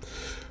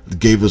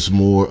gave us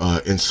more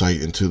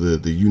insight into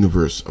the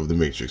universe of the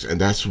Matrix,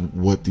 and that's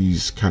what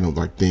these kind of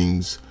like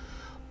things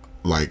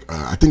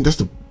I think that's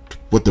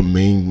what the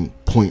main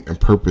point and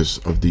purpose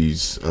of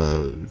these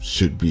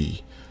should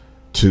be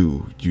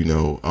too,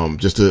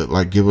 just to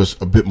like give us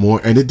a bit more.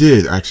 And it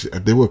did actually.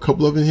 There were a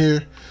couple of in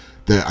here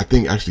that I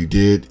think actually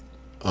did,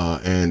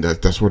 and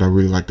that's what I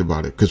really liked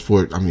about it. Because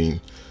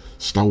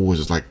Star Wars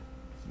is like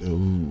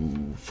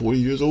 40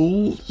 years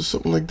old or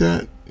something like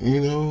that,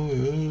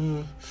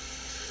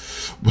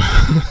 but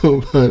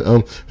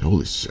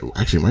holy shit,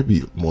 actually it might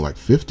be more like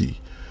 50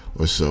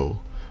 or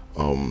so.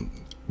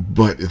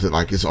 but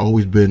it's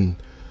always been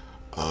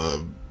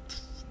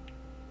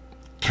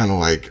kind of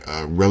like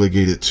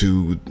relegated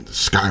to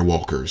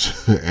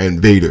Skywalkers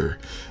and Vader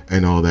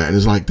and all that, and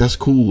it's like, that's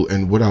cool.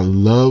 And what I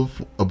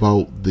love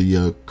about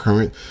the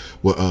current,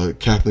 what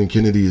Kathleen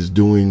Kennedy is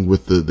doing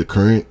with the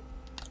current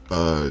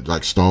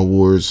like Star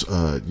Wars,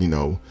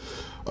 to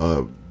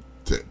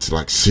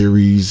like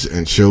series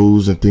and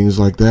shows and things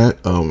like that.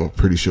 I'm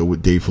pretty sure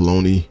with Dave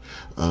Filoni,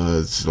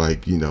 it's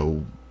like,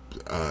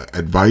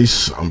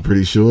 advice, I'm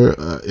pretty sure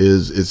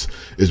is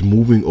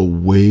moving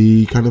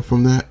away kind of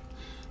from that,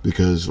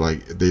 because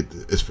like it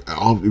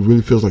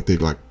really feels like they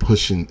like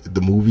pushing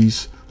the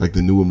movies, like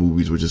the newer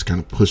movies were just kind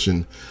of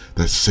pushing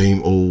that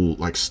same old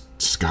like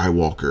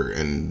Skywalker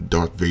and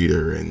Darth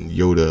Vader and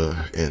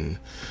Yoda and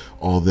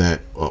all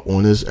that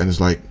on us, and it's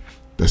like,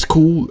 that's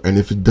cool, and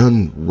if it's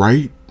done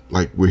right,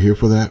 like, we're here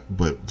for that.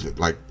 But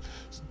like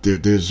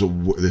there's a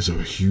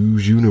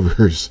huge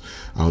universe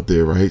out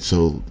there, right?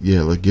 So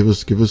yeah, like give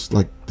us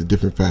like the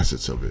different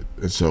facets of it.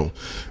 And so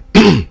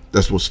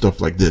that's what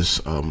stuff like this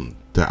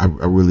that I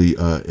really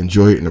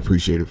enjoy it and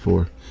appreciate it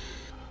for.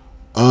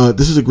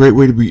 This is a great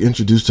way to be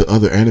introduced to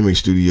other anime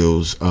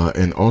studios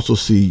and also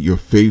see your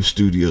fave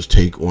studios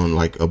take on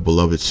like a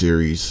beloved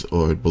series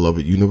or a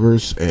beloved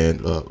universe.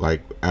 And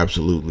like,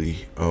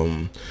 absolutely,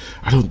 I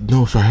don't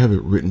know if I have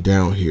it written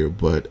down here,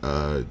 but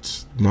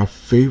it's my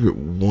favorite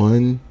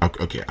one.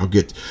 Okay, I'll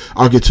get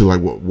to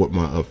like what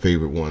my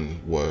favorite one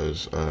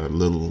was a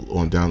little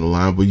on down the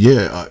line. But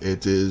yeah,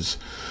 it is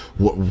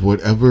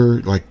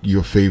whatever like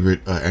your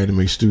favorite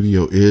anime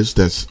studio is,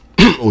 that's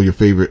or your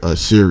favorite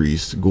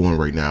series going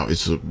right now.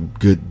 It's a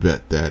good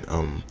bet that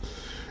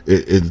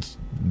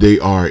they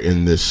are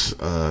in this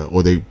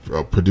or they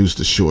produced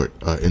a short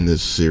in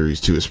this series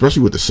too,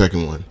 especially with the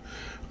second one.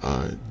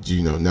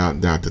 Now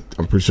that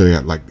I'm pretty sure they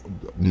had like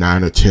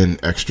 9 or 10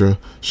 extra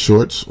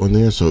shorts on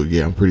there. So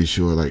yeah, I'm pretty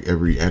sure like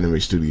every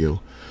anime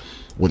studio,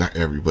 well, not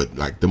every, but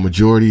like the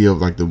majority of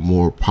like the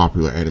more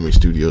popular anime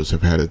studios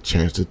have had a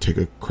chance to take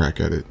a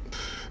crack at it.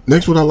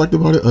 Next, what I liked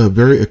about it, a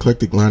very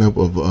eclectic lineup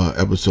of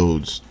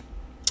episodes.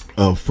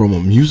 From a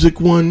music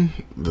one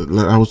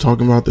that I was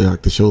talking about, they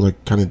like to show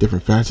like kind of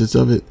different facets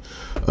of it,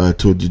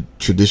 to a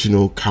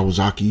traditional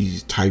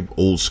Kawasaki type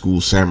old school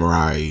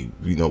samurai,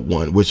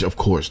 one, which of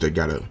course they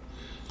gotta,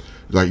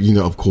 like,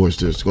 of course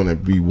there's gonna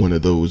be one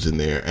of those in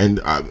there. And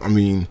I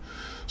mean,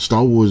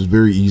 Star Wars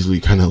very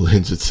easily kind of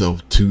lends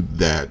itself to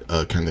that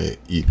kind of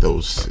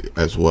ethos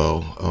as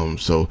well.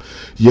 So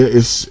yeah,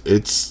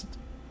 it's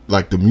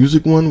like the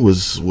music one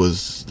was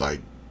like,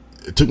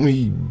 it took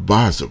me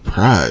by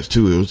surprise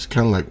too. It was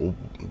kind of like,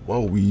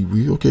 whoa,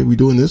 we okay, we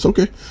doing this,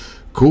 okay,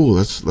 cool,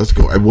 let's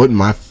go. It wasn't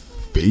my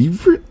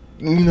favorite,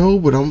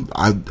 but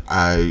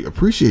I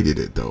appreciated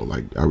it though.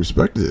 Like, I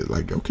respected it.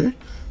 Like, okay,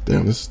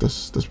 damn,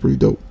 that's pretty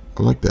dope.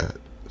 I like that.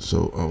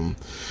 So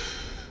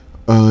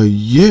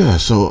yeah,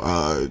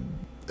 so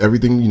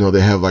everything,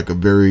 they have like a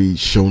very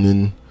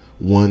shonen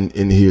one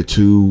in here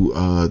too.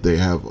 They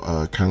have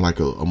kind of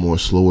like a more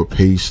slower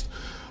paced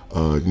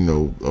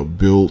a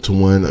build to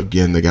one.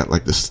 Again, they got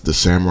like the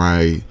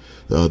samurai,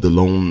 the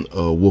lone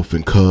wolf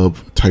and cub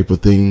type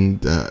of thing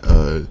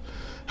that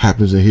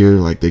happens in here.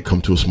 Like, they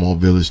come to a small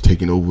village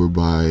taken over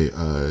by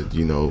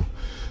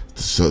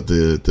so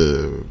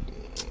the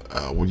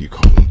what do you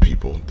call them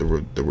people? Not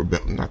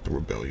the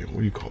rebellion. What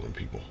do you call them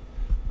people?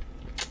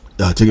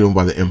 Taken over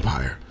by the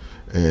Empire.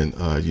 And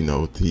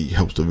he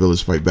helps the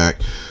village fight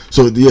back.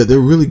 So yeah, they're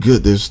really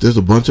good. There's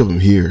a bunch of them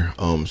here.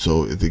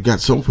 So they got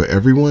something for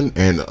everyone,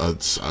 and a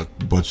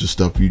bunch of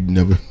stuff you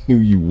never knew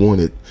you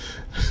wanted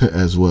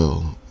as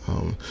well.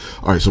 All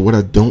right. So what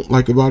I don't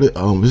like about it,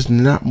 there's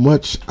not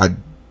much I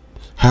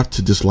have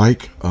to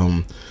dislike,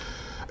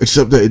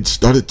 except that it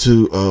started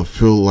to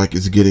feel like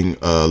it's getting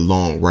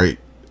long right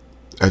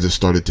as it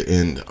started to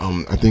end.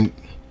 I think,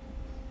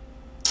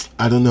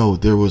 I don't know.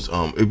 There was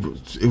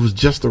it was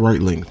just the right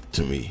length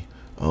to me.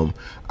 I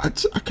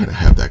kind of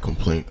have that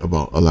complaint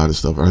about a lot of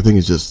stuff. I think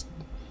it's just,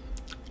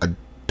 I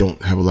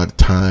don't have a lot of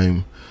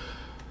time.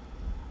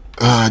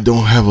 I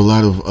don't have a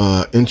lot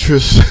of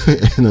interest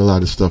in a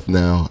lot of stuff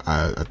now.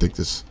 I think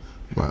this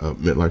my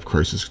midlife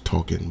crisis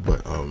talking,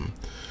 but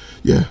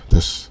yeah,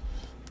 this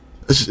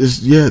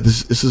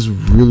is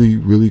really,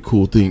 really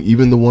cool thing.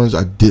 Even the ones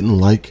I didn't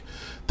like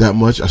that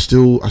much, I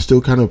still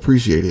kind of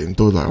appreciate it and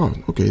thought like, oh,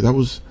 okay, that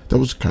was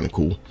kind of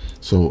cool.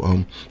 So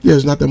yeah,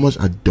 there's not that much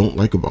I don't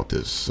like about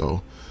this.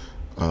 So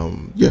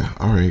yeah,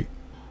 all right.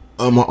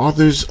 My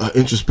author's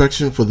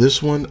introspection for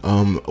this one,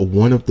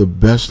 one of the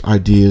best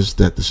ideas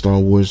that the Star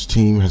Wars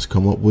team has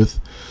come up with.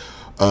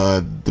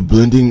 The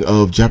blending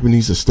of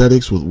Japanese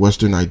aesthetics with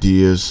Western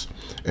ideas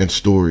and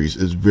stories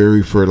is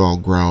very fertile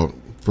ground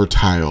for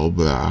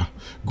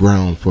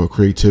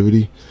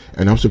creativity,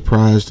 and I'm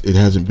surprised it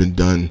hasn't been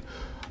done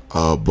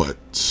but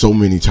so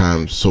many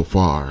times so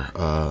far.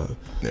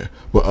 Yeah.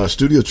 But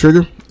Studio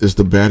Trigger is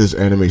the baddest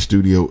anime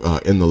studio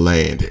in the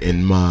land,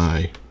 in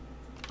my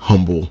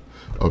humble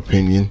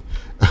opinion.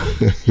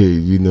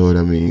 You know what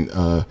I mean.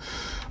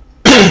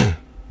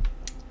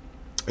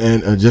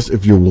 And just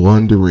if you're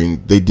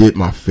wondering, they did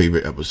my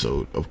favorite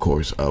episode, of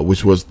course,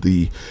 which was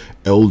the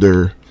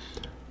elder.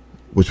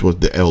 That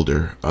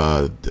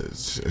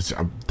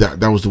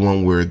was the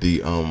one where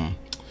the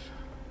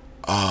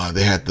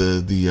they had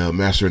the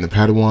master and the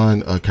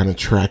Padawan kind of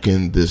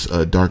tracking this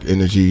dark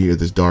energy, or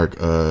this dark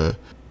and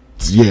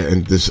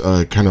this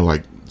kind of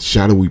like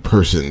shadowy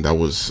person that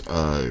was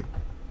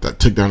that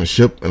took down a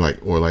ship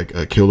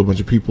and killed a bunch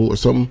of people or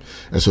something.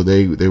 And so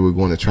they were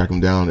going to track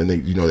him down, and they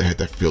had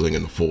that feeling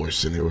in the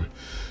force, and they were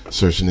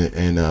searching it.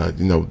 And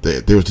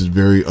there was this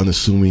very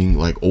unassuming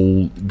like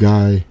old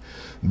guy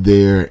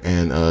there,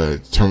 and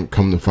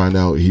come to find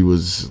out he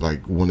was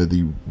like one of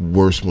the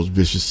worst, most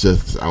vicious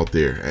Siths out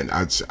there. And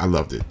I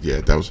loved it. Yeah,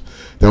 that was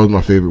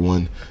my favorite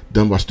one,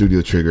 done by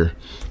Studio Trigger,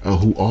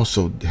 who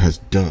also has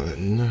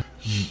done.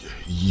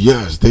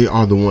 Yes, they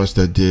are the ones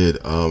that did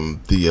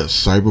the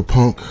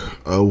Cyberpunk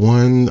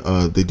one.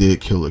 They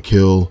did Kill la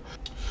Kill.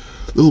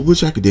 Little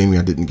Witch Academia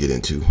I didn't get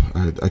into.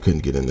 I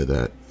couldn't get into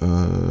that.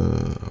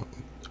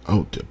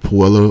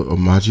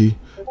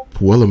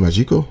 Puella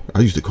Magico?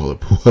 I used to call it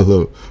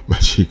Puella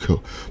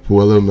Magico.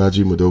 Puella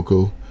Magi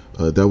Madoko.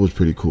 That was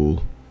pretty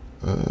cool.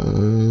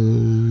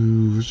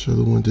 Which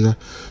other one did I?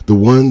 The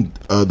one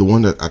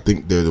that I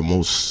think they're the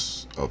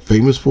most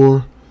famous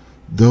for,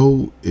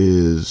 though,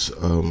 is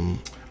Gurren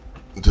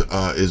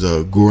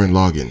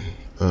Lagann.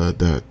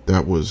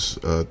 That was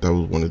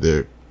one of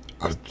their.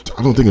 I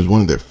don't think it was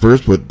one of their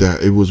first, but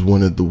that it was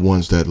one of the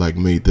ones that like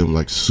made them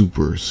like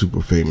super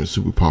famous,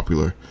 super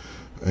popular.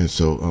 And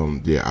so I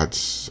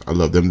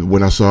love them.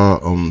 When I saw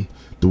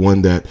the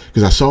one that,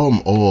 because I saw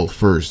them all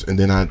first, and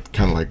then I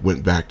kind of like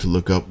went back to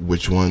look up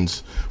which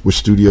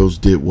studios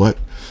did what,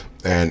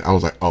 and I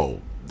was like, oh,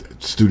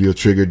 Studio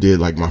Trigger did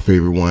like my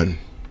favorite one,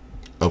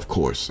 of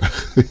course.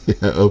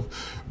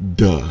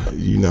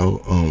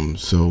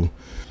 So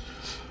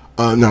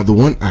now the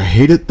one I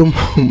hated the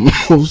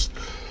most,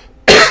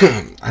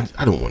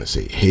 I don't want to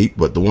say hate,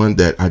 but the one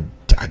that I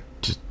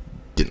just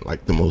didn't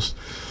like the most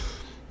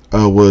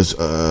was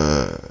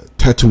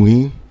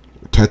Tatooine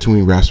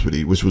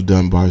Rhapsody, which was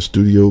done by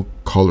Studio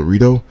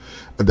Colorido.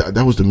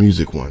 That was the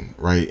music one,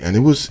 right? And it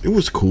was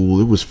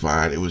cool. It was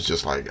fine. It was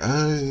just like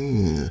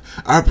I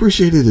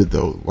appreciated it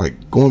though.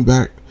 Like going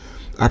back,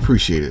 I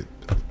appreciate it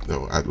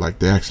though.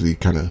 They actually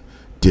kind of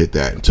did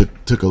that and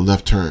took a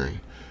left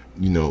turn,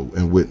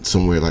 and went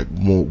somewhere like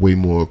way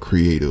more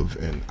creative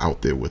and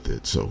out there with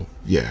it. So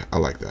yeah, I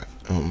like that.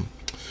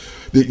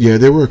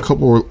 There were a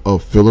couple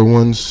of filler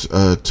ones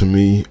to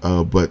me,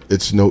 but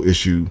it's no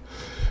issue,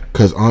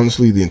 because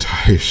honestly, the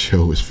entire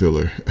show is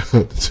filler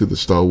to the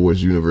Star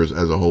Wars universe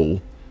as a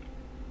whole.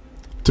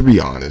 To be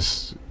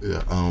honest,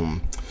 I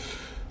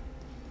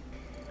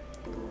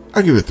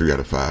give it 3 out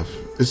of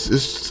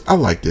 5. I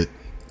liked it.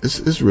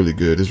 It's really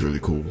good. It's really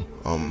cool.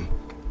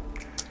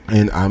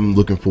 And I'm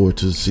looking forward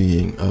to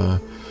seeing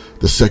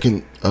the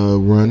second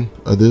run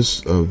of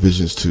this,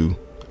 Visions 2,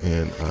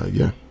 and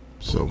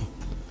so.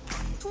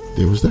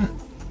 There was that. All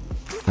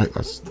right,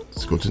 let's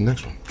go to the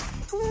next one.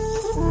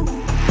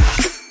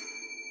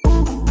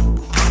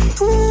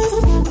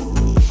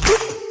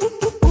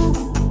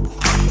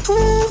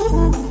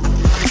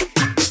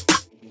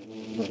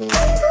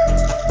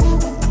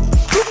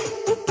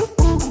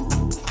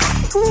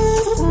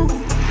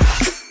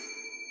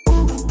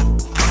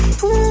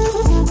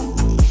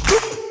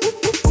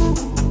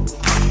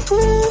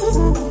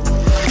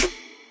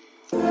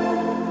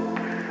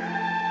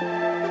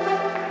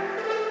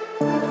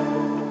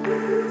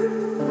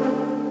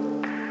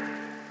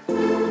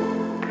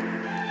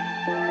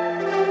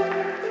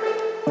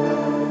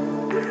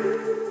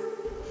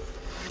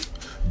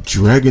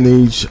 Dragon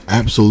Age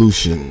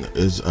Absolution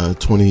is a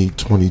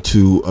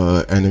 2022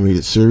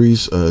 animated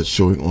series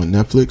showing on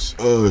Netflix,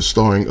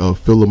 starring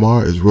Phil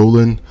Lamar as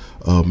Roland,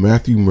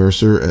 Matthew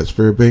Mercer as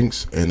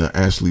Fairbanks, and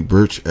Ashley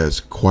Birch as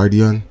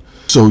Qui-Gon.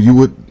 So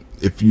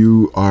if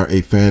you are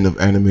a fan of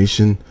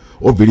animation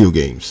or video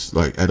games,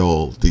 like at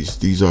all,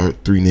 these are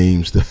 3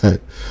 names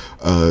that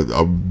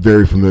are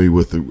very familiar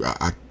with.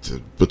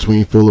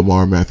 Between Phil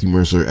Lamar, Matthew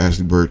Mercer,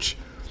 Ashley Birch,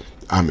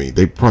 I mean,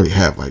 they probably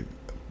have like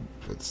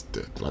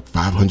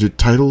 500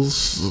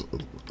 titles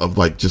of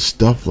like just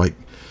stuff like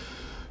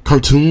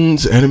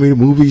cartoons, animated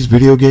movies,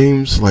 video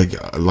games, like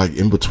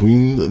in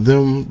between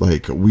them.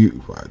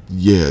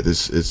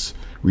 This is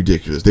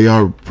ridiculous. They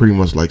are pretty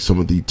much like some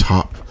of the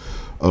top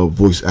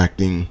voice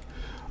acting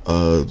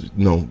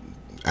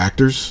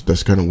actors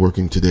that's kind of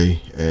working today.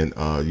 And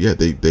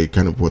they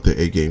kind of brought their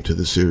A game to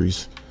the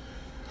series.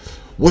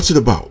 What's it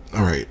about?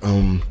 All right,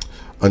 an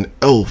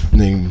elf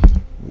named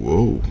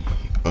Marion.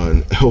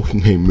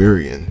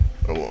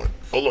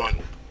 Hold on.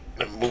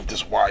 Let me move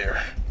this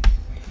wire.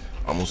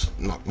 Almost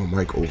knocked my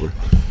mic over.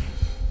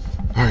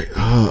 Alright,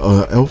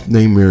 elf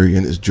named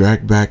Marion is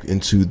dragged back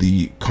into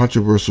the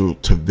controversial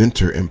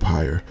Tevinter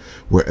Empire,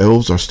 where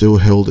elves are still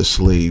held as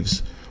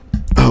slaves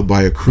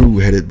by a crew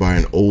headed by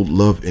an old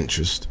love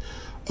interest.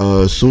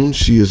 Soon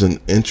she is an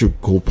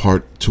integral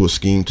part to a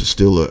scheme to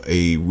steal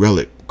a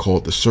relic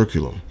called the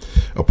Circulum,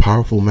 a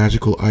powerful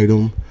magical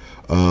item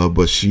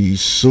but she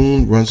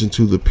soon runs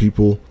into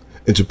people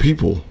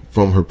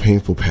from her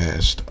painful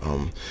past,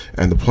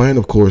 and the plan,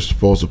 of course,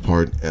 falls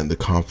apart, and the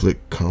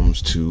conflict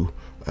comes to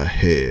a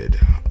head.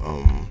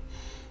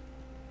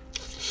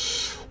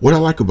 What I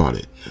like about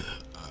it,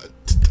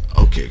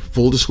 okay,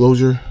 full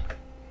disclosure,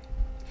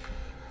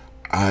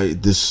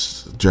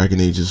 this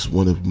Dragon Age is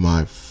one of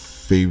my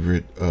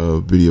favorite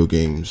video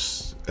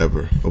games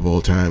ever of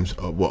all times.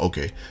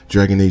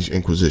 Dragon Age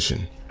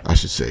Inquisition, I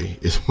should say,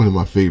 is one of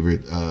my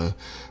favorite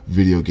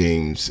video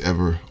games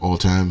ever, all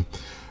time.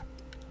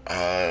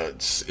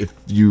 If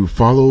you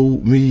follow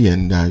me,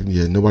 and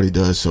nobody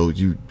does, so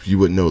you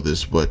wouldn't know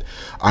this, but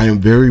I am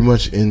very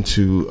much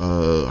into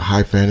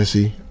high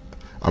fantasy.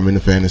 I'm into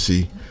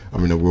fantasy.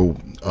 I'm into role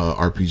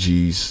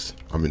RPGs.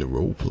 I'm into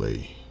role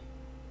play.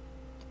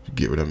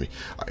 Get rid of me.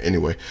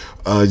 Anyway,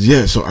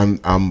 so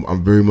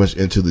I'm very much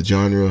into the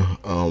genre.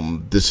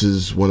 This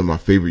is one of my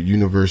favorite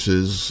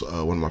universes,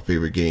 one of my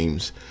favorite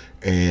games,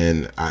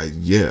 and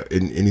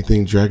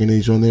anything Dragon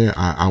Age on there,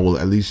 I will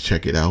at least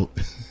check it out.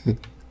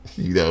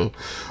 You know,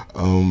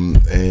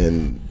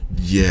 and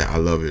yeah, I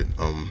love it.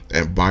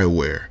 And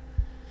BioWare,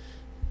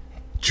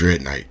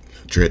 Dread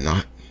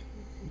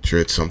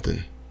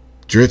something.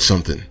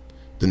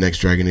 The next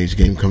Dragon Age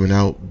game coming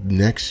out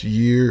next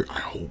year, I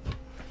hope.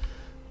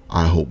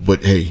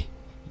 But hey,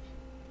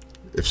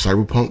 if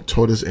Cyberpunk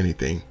taught us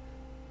anything,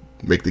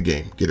 make the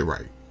game, get it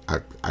right.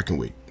 I can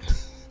wait.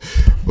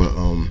 But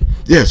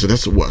so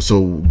that's what.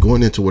 So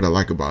going into what I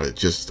like about it,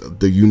 just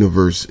the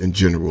universe in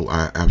general,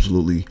 I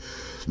absolutely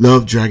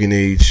love Dragon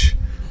Age.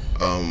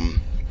 I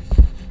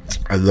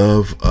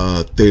love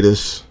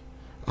Thetis.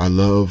 I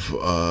love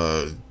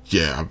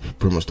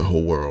pretty much the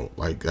whole world.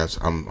 Like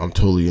I'm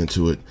totally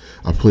into it.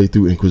 I played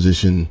through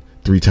Inquisition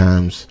 3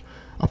 times.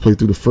 I played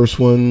through the first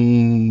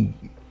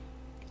one,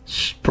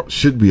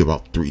 should be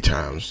about 3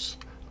 times.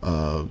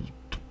 A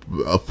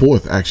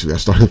fourth, actually. I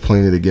started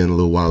playing it again a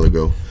little while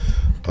ago.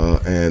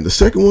 And the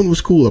second one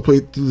was cool. I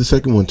played through the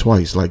second one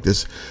twice. Like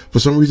this, for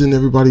some reason,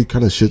 everybody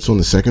kind of shits on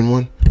the second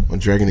one, on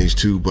Dragon Age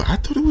 2, but I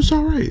thought it was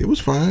alright. It was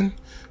fine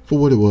for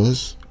what it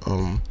was.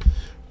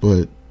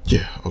 But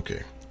yeah,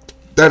 okay.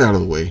 That out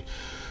of the way.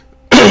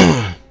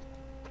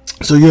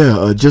 So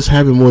yeah, just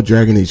having more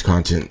Dragon Age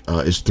content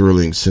is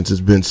thrilling, since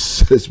it's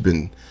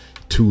been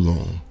too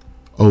long,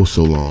 oh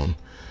so long,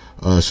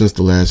 since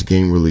the last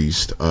game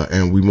released,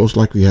 and we most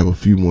likely have a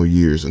few more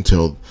years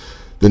until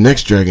the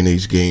next Dragon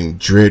Age game,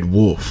 Dread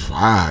Wolf.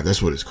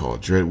 That's what it's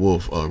called. Dread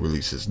Wolf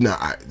releases.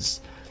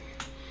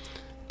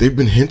 They've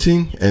been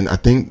hinting, and I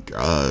think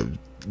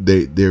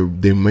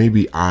they may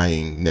be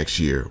eyeing next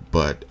year,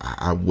 but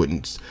I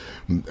wouldn't.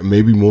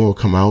 Maybe more will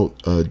come out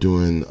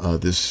during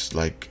this,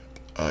 like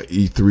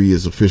E3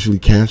 is officially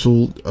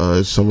canceled.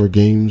 Summer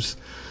Games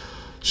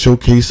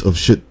showcase of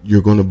shit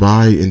you're going to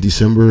buy in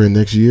December and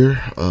next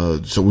year.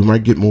 So we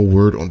might get more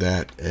word on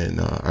that,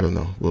 and I don't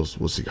know. We'll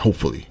see.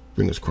 Hopefully,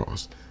 fingers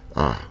crossed.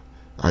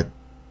 I've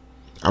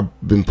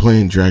been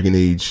playing Dragon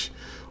Age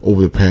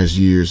over the past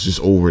years, just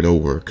over and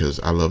over, because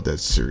I love that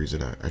series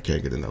and I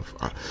can't get enough.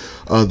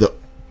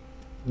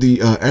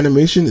 The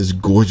animation is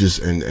gorgeous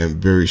and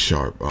very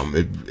sharp.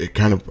 It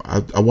kind of,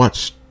 I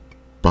watched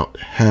about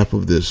half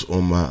of this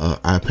on my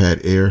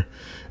iPad Air,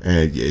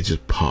 and it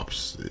just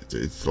pops.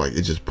 It's like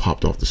it just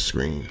popped off the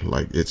screen.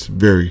 Like, it's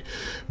very,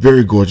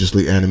 very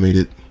gorgeously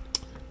animated,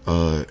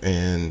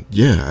 and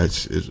yeah,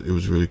 it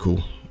was really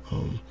cool.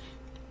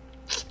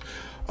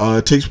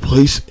 It takes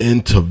place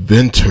in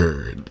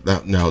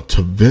Tevinter. Now,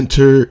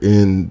 Tevinter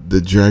in the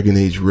Dragon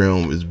Age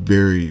realm is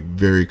very,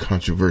 very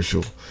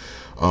controversial.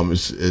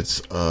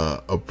 It's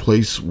a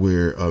place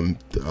where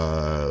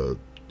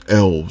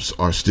elves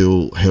are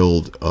still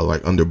held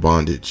like under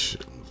bondage,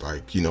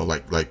 like, you know,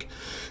 like like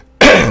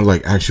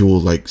actual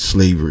like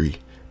slavery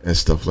and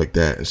stuff like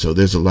that. And so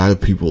there's a lot of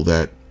people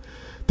that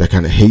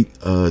kind of hate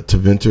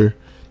Tevinter,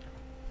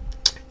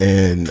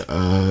 and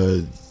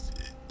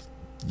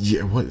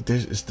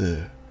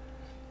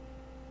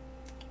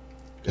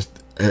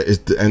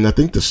and I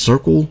think the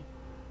circle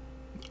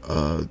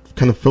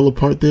kind of fell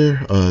apart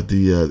there.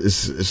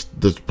 It's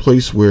the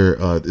place where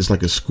it's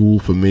like a school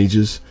for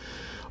mages.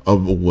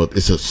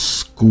 It's a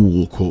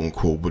school, quote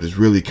unquote, but it's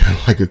really kind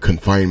of like a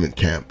confinement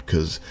camp,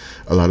 because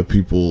a lot of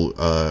people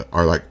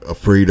are like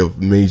afraid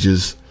of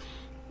mages,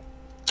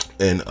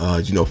 and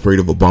afraid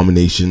of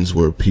abominations,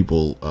 where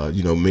people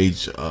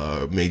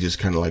mages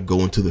kind of like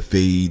go into the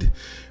Fade,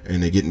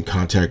 and they get in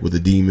contact with a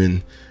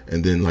demon,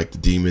 and then like the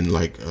demon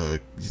like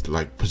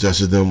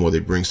possesses them, or they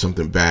bring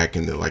something back,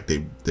 and then like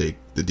the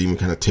demon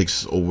kind of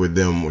takes over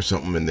them or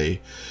something, and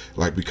they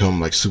like become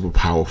like super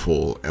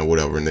powerful and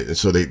whatever, and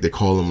so they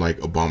call them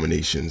like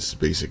abominations,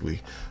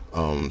 basically.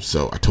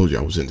 So I told you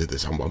I was into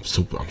this. I'm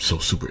so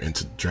super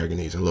into Dragon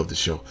Age. I love the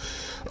show.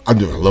 I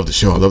love the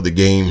show. I love the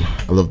game.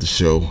 I love the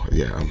show.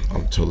 Yeah,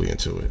 I'm totally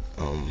into it.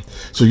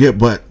 So yeah,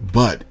 but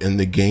in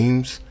the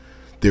games,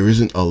 there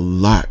isn't a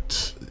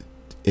lot.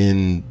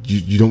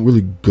 You don't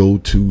really go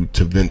to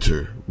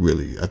Tevinter,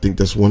 really. I think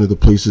that's one of the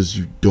places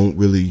you don't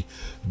really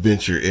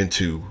venture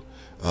into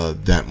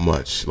that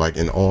much, like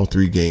in all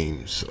 3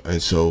 games.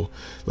 And so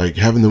like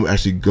having them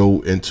actually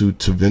go into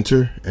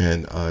Tevinter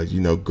and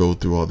go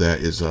through all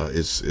that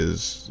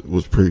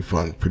was pretty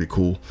fun, pretty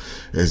cool.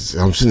 As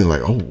I'm sitting there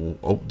like,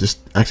 oh, this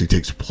actually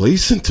takes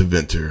place in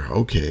Tevinter.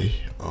 Okay.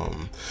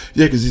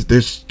 Yeah, because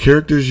there's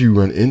characters you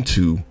run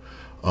into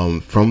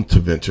from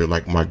Tevinter,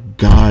 like my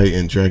guy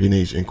in Dragon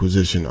Age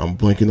Inquisition. I'm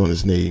blanking on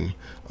his name.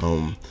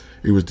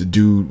 It was the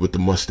dude with the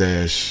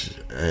mustache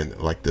and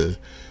like the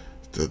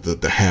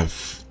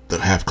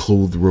half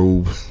clothed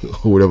robe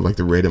or whatever, like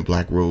the red and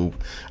black robe.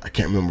 I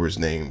can't remember his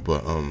name,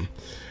 but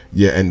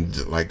yeah,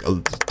 and like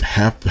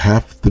half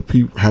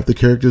the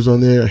characters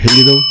on there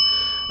hated him,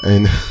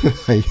 and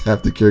like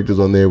half the characters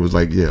on there was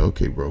like, yeah,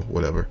 okay, bro,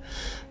 whatever.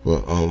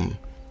 But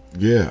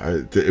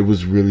yeah, it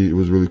was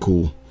really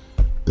cool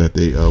that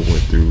they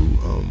went through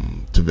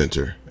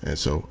Tevinter, and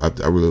so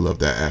I really love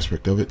that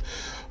aspect of it.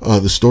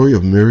 The story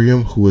of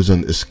Miriam, who is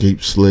an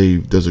escaped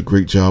slave, does a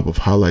great job of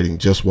highlighting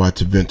just why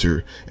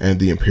Tevinter and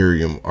the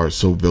Imperium are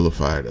so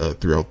vilified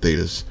throughout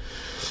Thedas.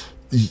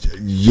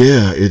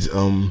 Yeah, it's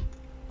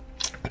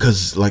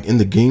because like in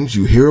the games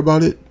you hear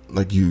about it,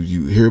 like you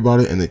hear about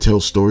it and they tell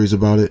stories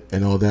about it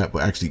and all that,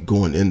 but actually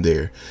going in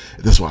there,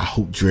 that's why I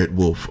hope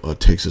Dreadwolf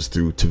takes us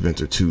through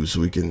Tevinter 2 so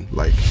we can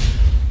like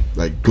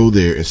go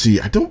there and see.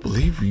 I don't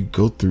believe we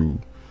go through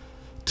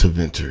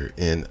Tevinter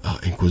in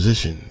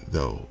Inquisition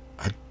though.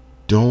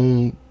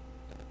 Don't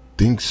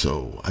think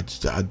so. I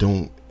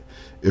don't.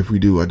 If we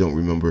do, I don't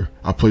remember.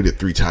 I played it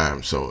 3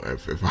 times, so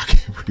if I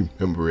can't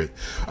remember it,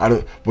 I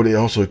don't. But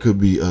it could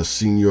be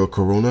Senor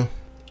Corona.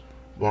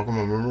 Walk in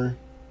my memory.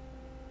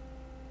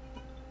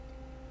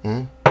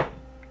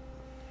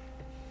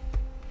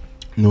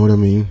 Know what I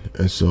mean?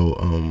 And so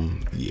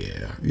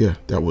yeah,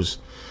 that was.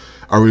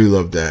 I really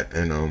loved that,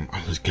 and I'm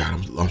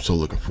so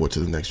looking forward to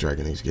the next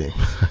Dragon Age game.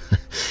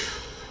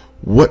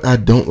 What I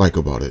don't like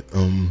about it,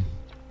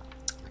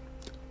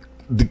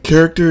 the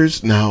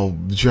characters. Now,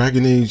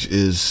 Dragon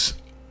Age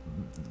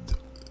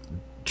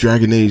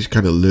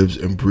kind of lives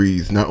and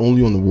breathes not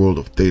only on the world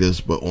of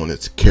Thedas but on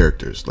its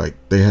characters. Like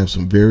they have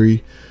some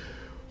very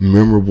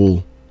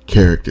memorable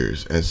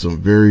characters and some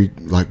very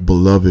like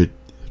beloved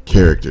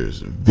characters.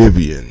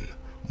 Vivian,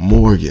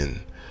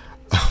 Morgan,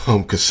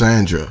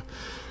 Cassandra.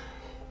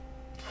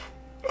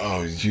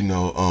 What's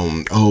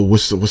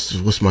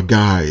my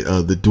guy?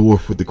 The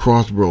dwarf with the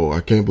crossbow.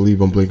 I can't believe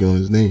I'm blanking on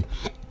his name.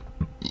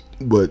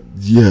 But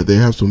yeah, they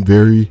have some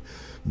very,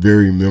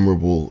 very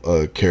memorable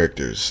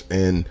characters,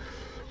 and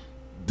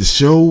the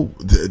show,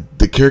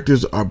 the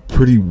characters are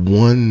pretty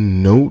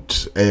one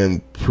note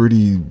and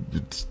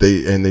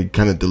they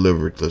kind of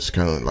delivered this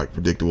kind of like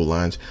predictable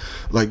lines,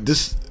 like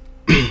this.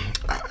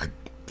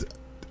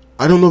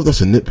 I don't know if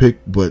that's a nitpick,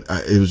 but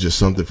it was just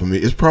something for me.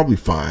 It's probably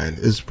fine.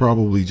 It's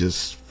probably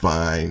just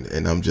fine,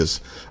 and I'm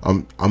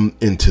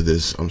into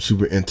this. I'm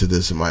super into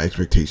this, and my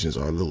expectations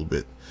are a little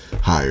bit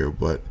higher,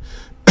 but.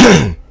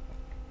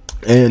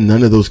 And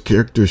none of those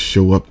characters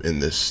show up in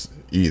this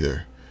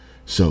either,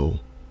 so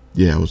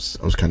yeah, I was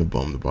kind of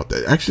bummed about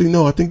that. Actually,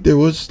 no, I think there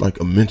was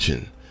like a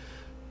mention.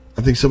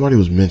 I think somebody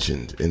was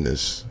mentioned in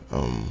this,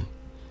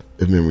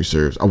 if memory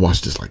serves. I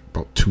watched this like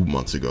about 2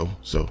 months ago,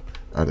 so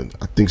I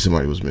think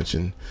somebody was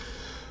mentioned.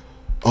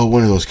 Oh,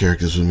 one of those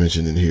characters was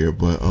mentioned in here,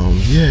 but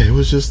yeah, it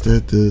was just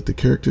that the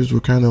characters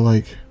were kind of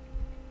like,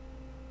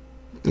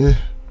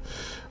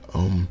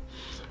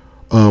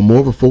 more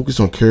of a focus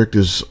on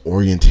characters'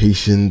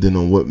 orientation than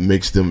on what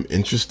makes them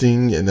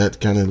interesting, and that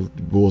kind of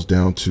boils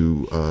down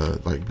to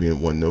like being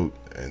one note.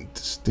 And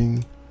this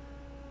thing,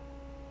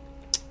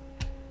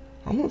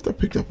 I don't know if that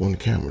picked up on the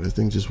camera. The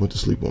thing just went to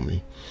sleep on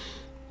me.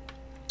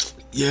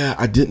 Yeah,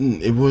 I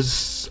didn't. It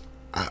was,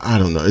 I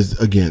don't know.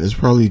 It's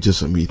probably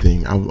just a me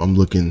thing. I'm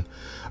looking.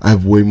 I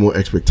have way more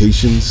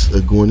expectations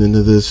going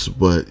into this,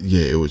 but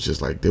yeah, it was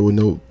just like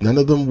none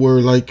of them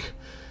were like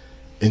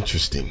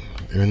interesting.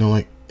 There were no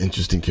like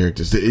interesting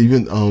characters.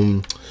 Even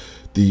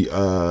the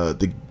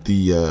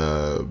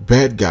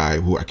bad guy,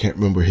 who I can't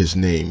remember his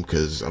name,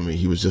 because I mean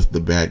he was just the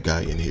bad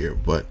guy in here,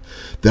 but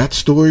that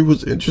story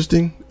was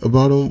interesting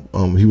about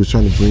him. He was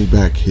trying to bring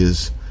back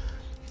his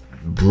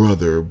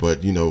brother,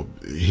 but you know,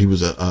 he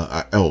was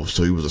a elf,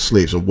 so he was a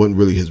slave, so it wasn't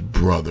really his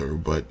brother,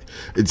 but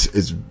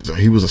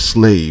he was a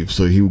slave,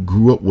 so he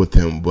grew up with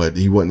him, but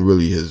he wasn't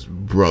really his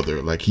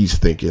brother. Like he's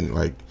thinking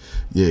like,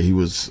 yeah, he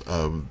was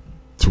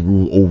to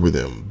rule over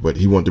them, but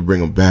he wanted to bring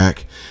him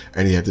back,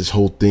 and he had this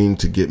whole thing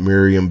to get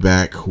Miriam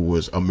back, who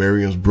was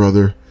Miriam's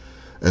brother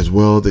as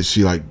well, that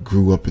she like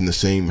grew up in the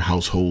same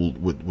household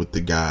with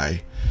the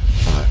guy,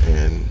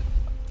 and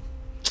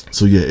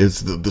so yeah,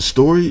 it's the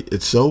story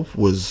itself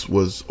was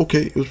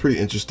okay. It was pretty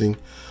interesting,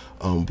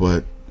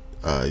 but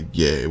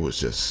yeah, it was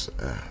just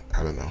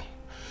I don't know.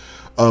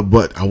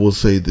 But I will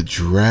say the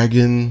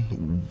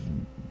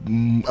dragon.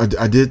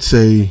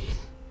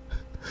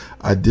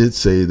 I did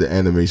say the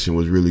animation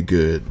was really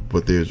good,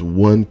 but there's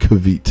one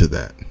caveat to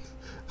that.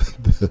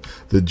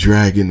 The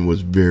dragon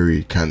was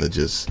very kind of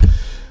just,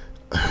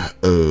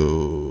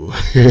 you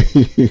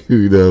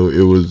know,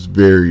 it was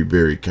very,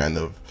 very kind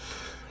of,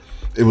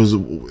 it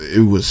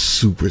was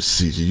super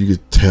CG. You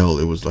could tell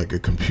it was like a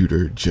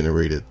computer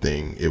generated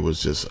thing. It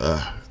was just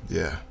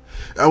yeah.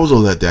 I was all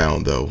let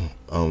down though.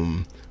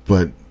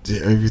 But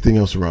everything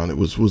else around it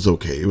was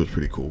okay. It was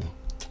pretty cool.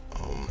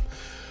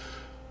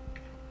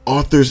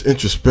 Author's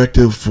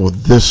introspective for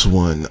this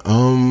one.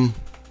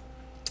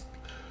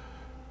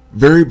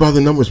 Very by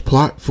the numbers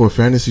plot for a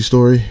fantasy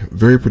story.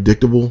 Very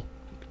predictable.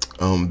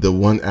 The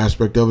one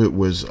aspect of it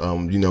was,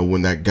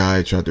 when that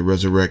guy tried to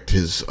resurrect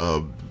his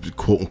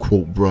quote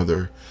unquote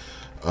brother,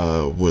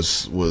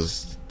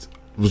 was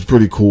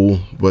pretty cool.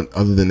 But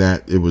other than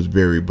that, it was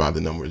very by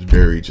the numbers.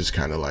 Very just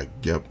kind of like,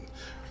 yep.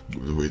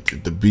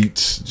 With the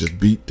beats, just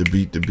beat the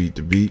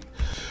beat.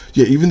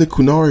 Yeah, even the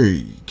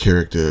Kunari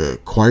character,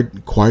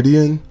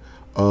 Quidian,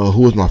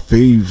 who was my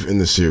fave in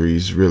the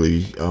series,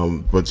 really.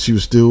 But she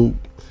was still,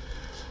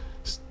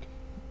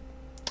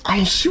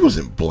 she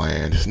wasn't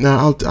bland.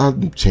 Now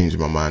I'm changing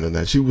my mind on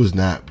that. She was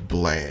not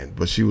bland,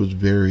 but she was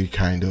very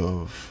kind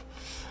of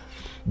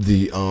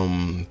the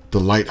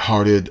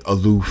lighthearted,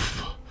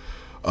 aloof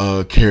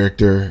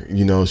character.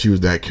 She was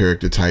that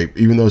character type.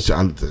 Even though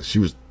she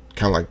was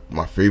kind of like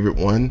my favorite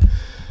one.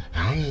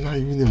 It's not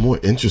even more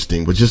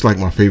interesting, but just like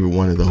my favorite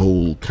one of the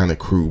whole kind of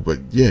crew. But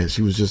yeah,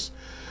 she was just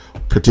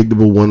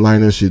predictable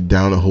one-liner. She'd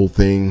down the whole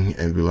thing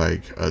and be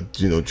like,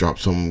 drop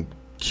some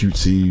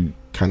cutesy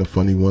kind of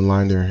funny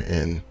one-liner.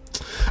 And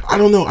I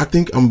don't know. I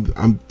think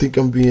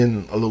I'm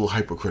being a little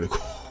hypercritical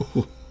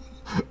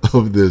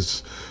of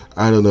this.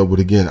 I don't know, but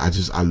again, I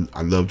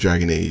love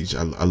Dragon Age.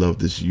 I love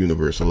this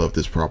universe. I love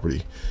this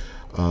property.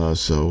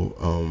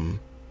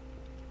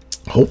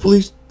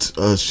 Hopefully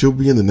she'll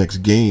be in the next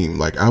game.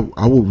 Like I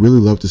would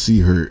really love to see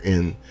her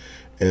in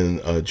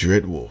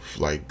Dreadwolf.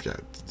 Like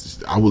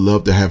I would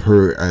love to have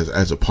her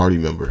as a party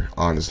member,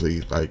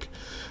 honestly. Like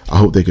I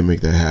hope they can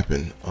make that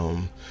happen.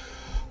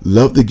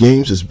 Love the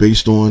games it's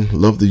based on,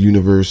 love the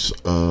universe,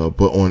 but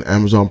on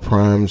Amazon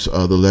Prime's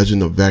The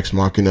Legend of Vax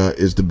Machina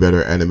is the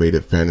better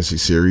animated fantasy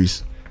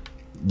series.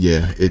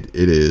 Yeah, it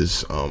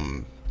is.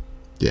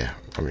 Yeah,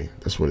 I mean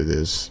that's what it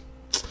is.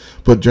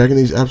 But Dragon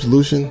Age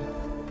Absolution,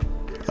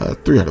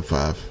 3 out of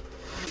 5.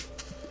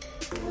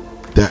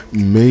 That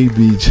may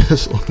be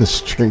just on the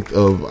strength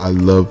of I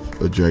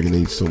love Dragon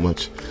Age so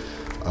much.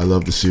 I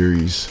love the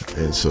series,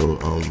 and so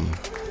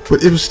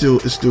but it's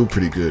still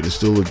pretty good. It's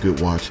still a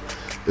good watch.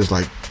 It's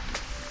like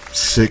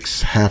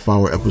 6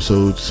 half-hour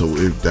episodes, so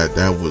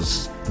that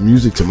was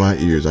music to my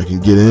ears. I can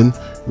get in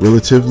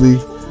relatively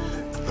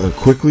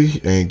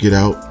quickly and get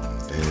out,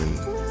 and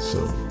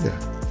so yeah,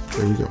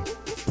 there we go.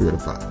 3 out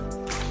of 5.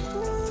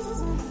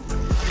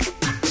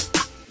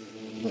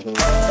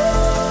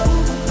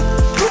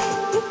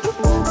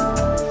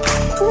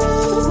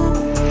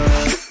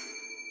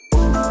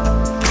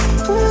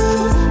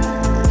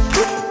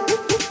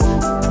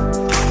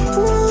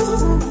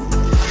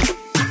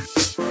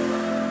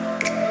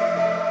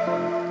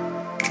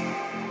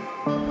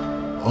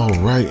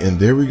 And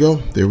there we go.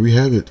 There we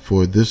have it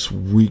for this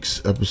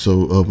week's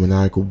episode of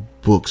Maniacal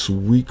Books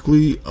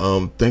Weekly.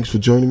 Thanks for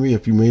joining me.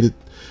 If you made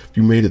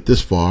it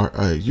this far,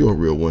 you're a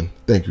real one.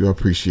 Thank you. I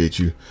appreciate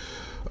you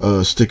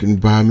sticking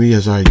by me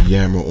as I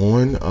yammer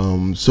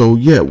on. So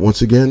yeah,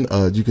 once again,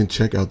 you can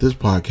check out this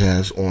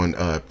podcast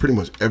on pretty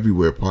much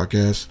everywhere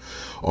podcasts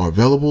are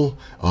available.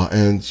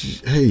 And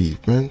hey,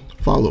 man,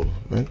 follow,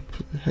 man.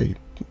 Hey,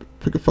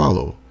 pick a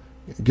follow.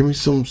 Give me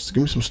some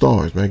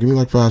stars, man. Give me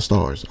like 5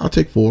 stars. I'll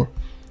take 4.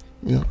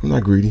 I'm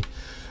not greedy.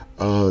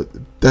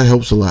 That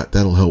helps a lot.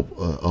 That'll help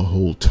a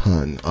whole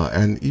ton.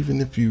 And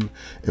even if you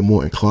are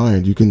more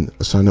inclined, you can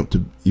sign up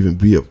to even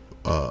be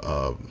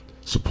a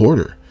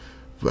supporter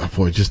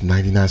for just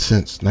 99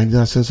 cents.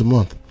 99 cents a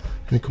month.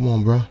 I mean, come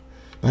on, bro.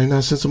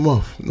 99 cents a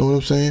month. You know what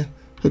I'm saying?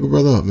 Hook a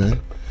brother up,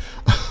 man.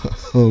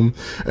 And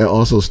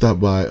also stop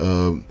by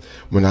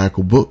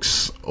Maniacal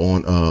Books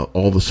on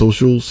all the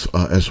socials,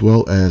 as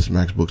well as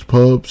Max Books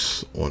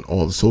Pubs on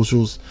all the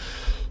socials.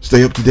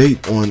 Stay up to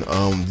date on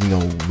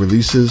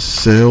releases,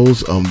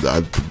 sales.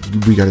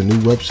 We got a new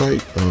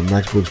website,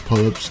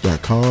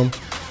 maxbookspubs.com,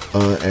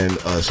 and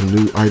some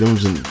new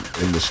items in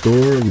the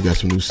store. We got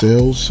some new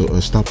sales, so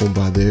stop on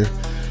by there.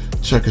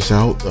 Check us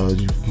out.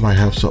 You might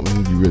have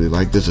something you really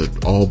like. There's an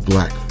all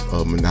black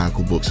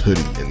Maniacal Books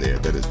hoodie in there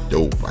that is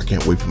dope. I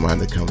can't wait for mine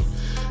to come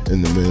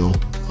in the mail.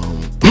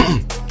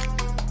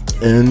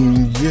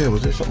 And yeah,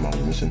 was there something I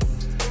was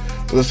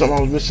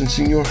missing?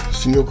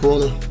 Senor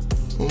Corona?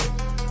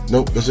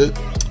 Nope, that's it.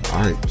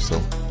 Alright,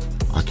 so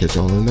I'll catch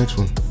y'all in the next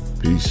one.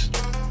 Peace.